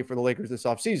reality for the Lakers this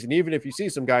offseason. Even if you see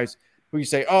some guys who you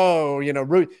say, oh,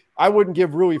 Rui, I wouldn't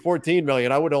give Rui 14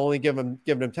 million. I would only give him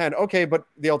 10. Okay. But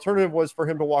the alternative was for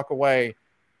him to walk away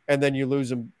and then you lose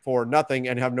him for nothing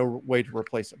and have no way to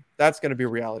replace him. That's going to be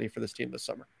reality for this team this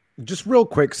summer. Just real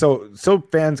quick, so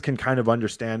fans can kind of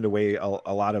understand the way a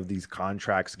lot of these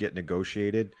contracts get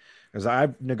negotiated, because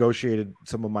I've negotiated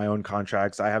some of my own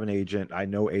contracts. I have an agent. I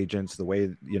know agents the way,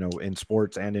 in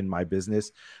sports and in my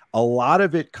business. A lot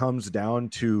of it comes down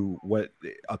to what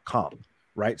a comp,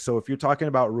 right? So if you're talking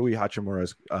about Rui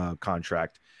Hachimura's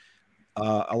contract,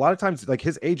 a lot of times, like,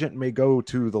 his agent may go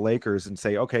to the Lakers and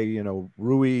say, okay,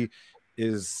 Rui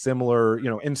is similar,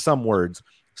 in some words,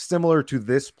 similar to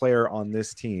this player on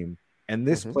this team, and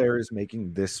this player is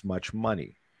making this much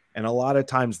money. And a lot of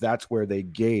times that's where they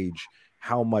gauge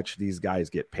how much these guys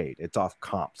get paid. It's off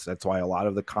comps. That's why a lot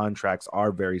of the contracts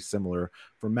are very similar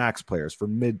for max players, for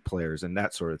mid players, and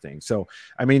that sort of thing. So,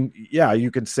 I mean, yeah,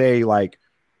 you could say, like,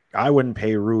 I wouldn't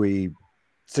pay Rui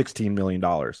 $16 million.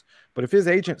 But if his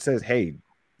agent says, hey,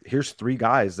 here's 3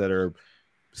 guys that are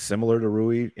similar to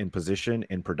Rui in position,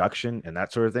 in production, and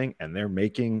that sort of thing, and they're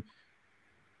making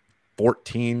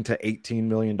 $14 to $18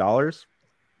 million,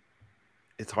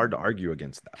 it's hard to argue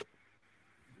against that.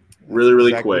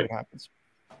 Really quick,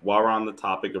 while we're on the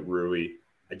topic of Rui,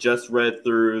 I just read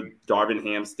through Darvin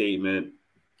Ham's statement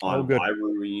on why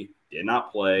Rui did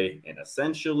not play, and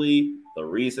essentially the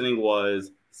reasoning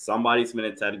was somebody's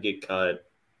minutes had to get cut,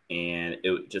 and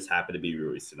it just happened to be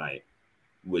Rui's tonight,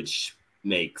 which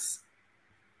makes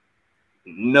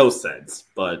no sense,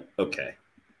 but okay.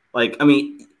 Like, I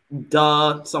mean,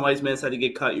 duh, somebody's minutes had to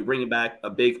get cut. You bring it back a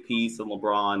big piece of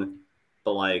LeBron,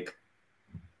 but like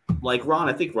Ron,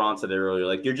 I think Ron said it earlier,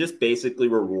 like, you're just basically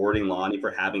rewarding Lonnie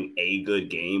for having a good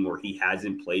game where he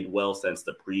hasn't played well since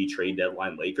the pre-trade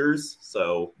deadline Lakers.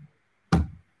 So,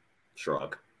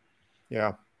 shrug.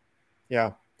 Yeah.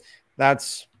 That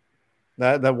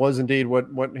was indeed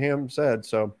what Ham said.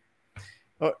 So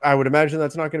I would imagine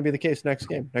that's not going to be the case next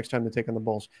time they take on the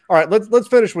Bulls. All right, let's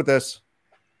finish with this.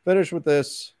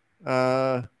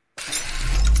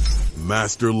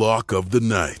 Master Lock of the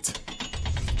Night.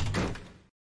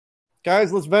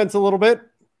 Guys, let's vent a little bit.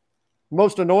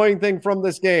 Most annoying thing from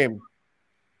this game.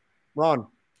 Ron,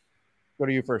 go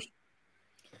to you first.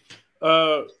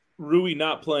 Rui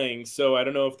not playing, so I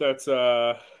don't know if that's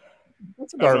a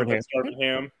Darvin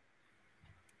Ham.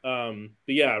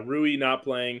 But yeah, Rui not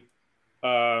playing.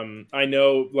 I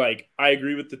know, like, I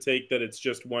agree with the take that it's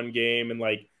just one game and,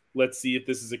 like, let's see if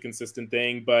this is a consistent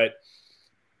thing. But,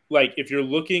 like, if you're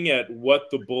looking at what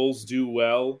the Bulls do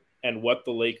well and what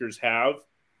the Lakers have,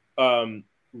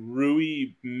 Rui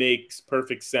makes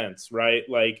perfect sense, right?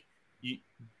 Like,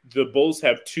 the Bulls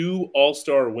have two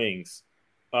all-star wings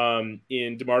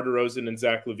in DeMar DeRozan and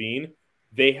Zach LaVine.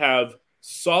 They have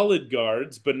solid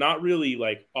guards, but not really,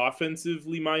 like,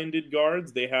 offensively minded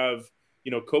guards. They have,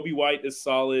 you know, Kobe White is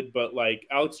solid, but, like,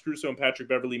 Alex Caruso and Patrick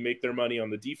Beverley make their money on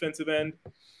the defensive end.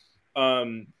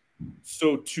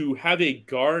 So to have a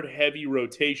guard-heavy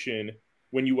rotation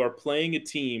when you are playing a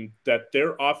team that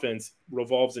their offense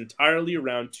revolves entirely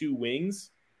around two wings,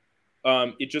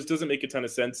 it just doesn't make a ton of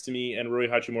sense to me, and Rui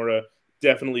Hachimura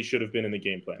definitely should have been in the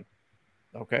game plan.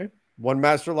 Okay. One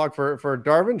master lock for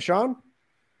Darvin. Sean?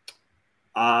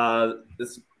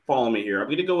 Follow me here. I'm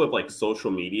going to go with, like,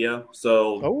 social media.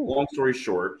 So long story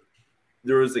short,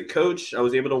 there was a coach I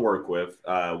was able to work with,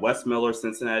 Wes Miller,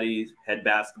 Cincinnati head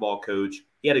basketball coach.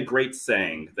 He had a great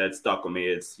saying that stuck with me.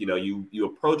 It's, you know, you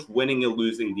approach winning and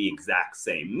losing the exact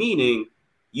same, meaning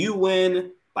you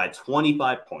win by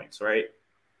 25 points, right?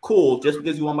 Cool. Just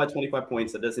because you won by 25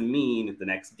 points, that doesn't mean the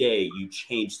next day you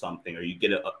change something or you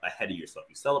get ahead of yourself.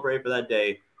 You celebrate for that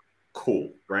day.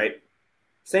 Cool, right?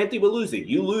 Same thing with losing.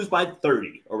 You lose by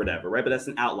 30 or whatever, right? But that's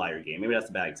an outlier game. Maybe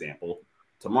that's a bad example.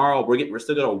 Tomorrow, we're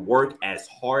still going to work as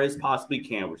hard as possibly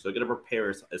can. We're still going to prepare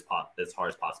as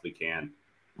hard as possibly can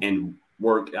and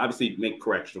work, obviously make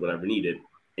corrections, whatever needed,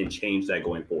 and change that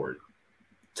going forward.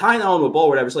 Tying that on the ball,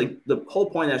 whatever, it's like the whole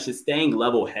point that's just staying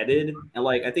level-headed. And,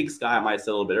 like, I think Sky might have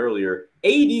said a little bit earlier,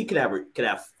 AD could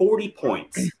have 40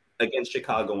 points against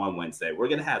Chicago on Wednesday. We're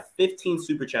going to have 15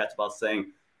 super chats about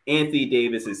saying Anthony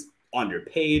Davis is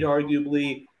underpaid,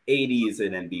 arguably. AD is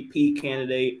an MVP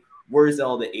candidate. Where's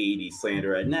all the AD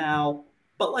slander at now?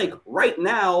 But, like, right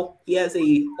now, he has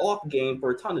a off game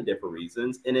for a ton of different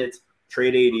reasons, and it's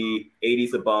trade AD,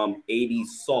 AD's a bum,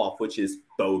 AD's soft, which is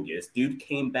bogus. Dude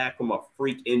came back from a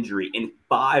freak injury in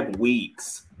 5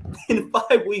 weeks. In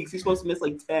 5 weeks, he's supposed to miss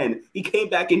like 10. He came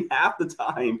back in half the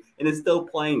time and is still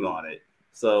playing on it.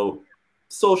 So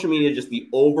social media, just the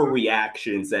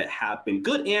overreactions that happen,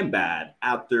 good and bad,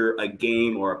 after a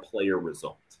game or a player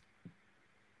result.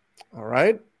 All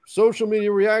right. Social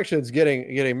media reactions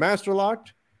getting master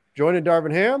locked. Joining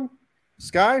Darvin Ham.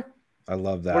 Sky? I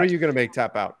love that. What are you going to make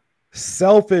tap out?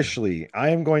 Selfishly,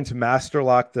 I am going to master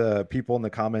lock the people in the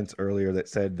comments earlier that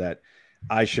said that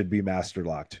I should be master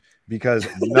locked, because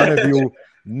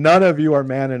none of you are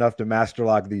man enough to master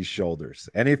lock these shoulders.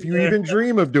 And if you even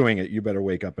dream of doing it, you better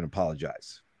wake up and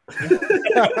apologize.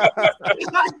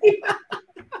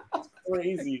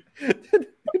 Crazy.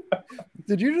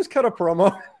 Did you just cut a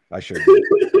promo? I should.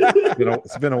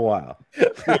 It's been a while. You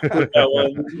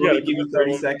gotta give you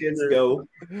 30 seconds. Go.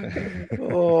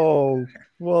 Oh,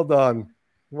 well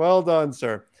done,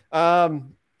 sir.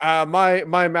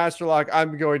 My master lock.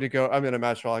 I'm going to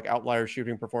master lock outlier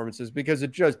shooting performances because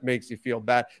it just makes you feel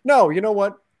bad. No, you know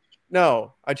what?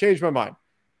 No, I changed my mind.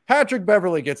 Patrick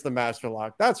Beverley gets the master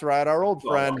lock. That's right, our old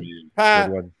friend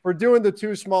Pat. We're doing the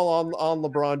too small on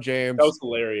LeBron James. That was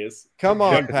hilarious. Come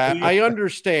on, Pat. I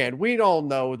understand. We all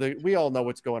know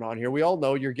what's going on here. We all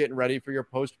know you're getting ready for your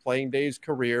post-playing days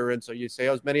career, and so you say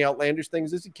as many outlandish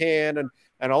things as you can,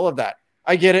 and all of that.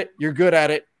 I get it. You're good at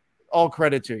it. All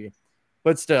credit to you.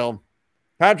 But still,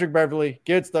 Patrick Beverley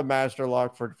gets the master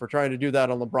lock for trying to do that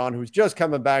on LeBron, who's just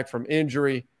coming back from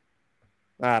injury.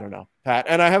 I don't know, Pat.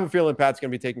 And I have a feeling Pat's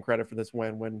going to be taking credit for this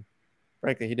win when,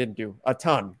 frankly, he didn't do a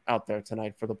ton out there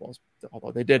tonight for the Bulls,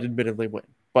 although they did admittedly win.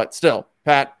 But still,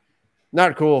 Pat,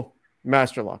 not cool.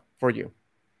 Master lock for you.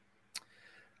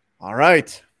 All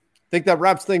right. I think that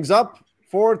wraps things up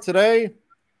for today.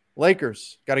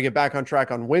 Lakers got to get back on track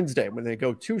on Wednesday when they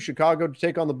go to Chicago to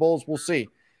take on the Bulls. We'll see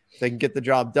if they can get the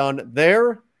job done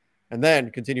there and then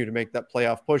continue to make that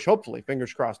playoff push. Hopefully,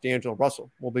 fingers crossed, D'Angelo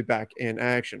Russell will be back in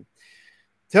action.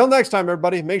 Till next time,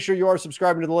 everybody, make sure you are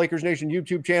subscribing to the Lakers Nation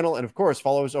YouTube channel. And, of course,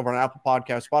 follow us over on Apple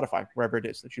Podcasts, Spotify, wherever it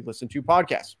is that you listen to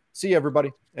podcasts. See you,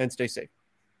 everybody, and stay safe.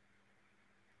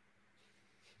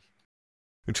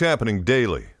 It's happening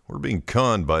daily. We're being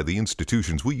conned by the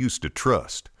institutions we used to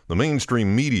trust. The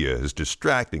mainstream media is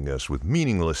distracting us with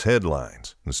meaningless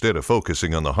headlines instead of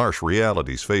focusing on the harsh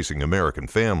realities facing American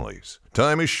families.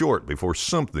 Time is short before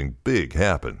something big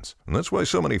happens, and that's why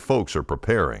so many folks are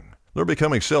preparing. They're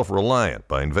becoming self-reliant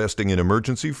by investing in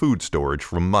emergency food storage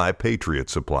from My Patriot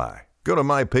Supply. Go to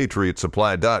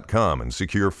MyPatriotSupply.com and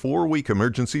secure 4-week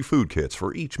emergency food kits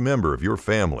for each member of your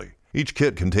family. Each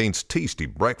kit contains tasty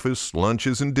breakfasts,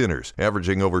 lunches, and dinners,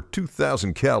 averaging over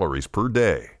 2,000 calories per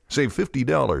day. Save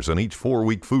 $50 on each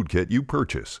 4-week food kit you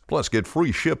purchase, plus get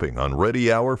free shipping on Ready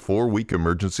Hour 4-week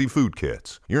emergency food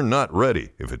kits. You're not ready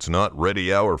if it's not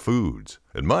Ready Hour Foods.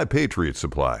 At My Patriot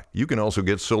Supply, you can also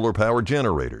get solar power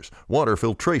generators, water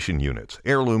filtration units,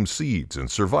 heirloom seeds,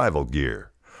 and survival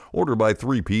gear. Order by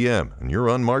 3 p.m. and your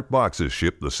unmarked boxes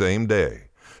ship the same day.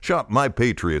 Shop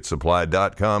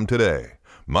MyPatriotSupply.com today.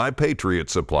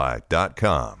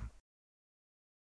 MyPatriotSupply.com.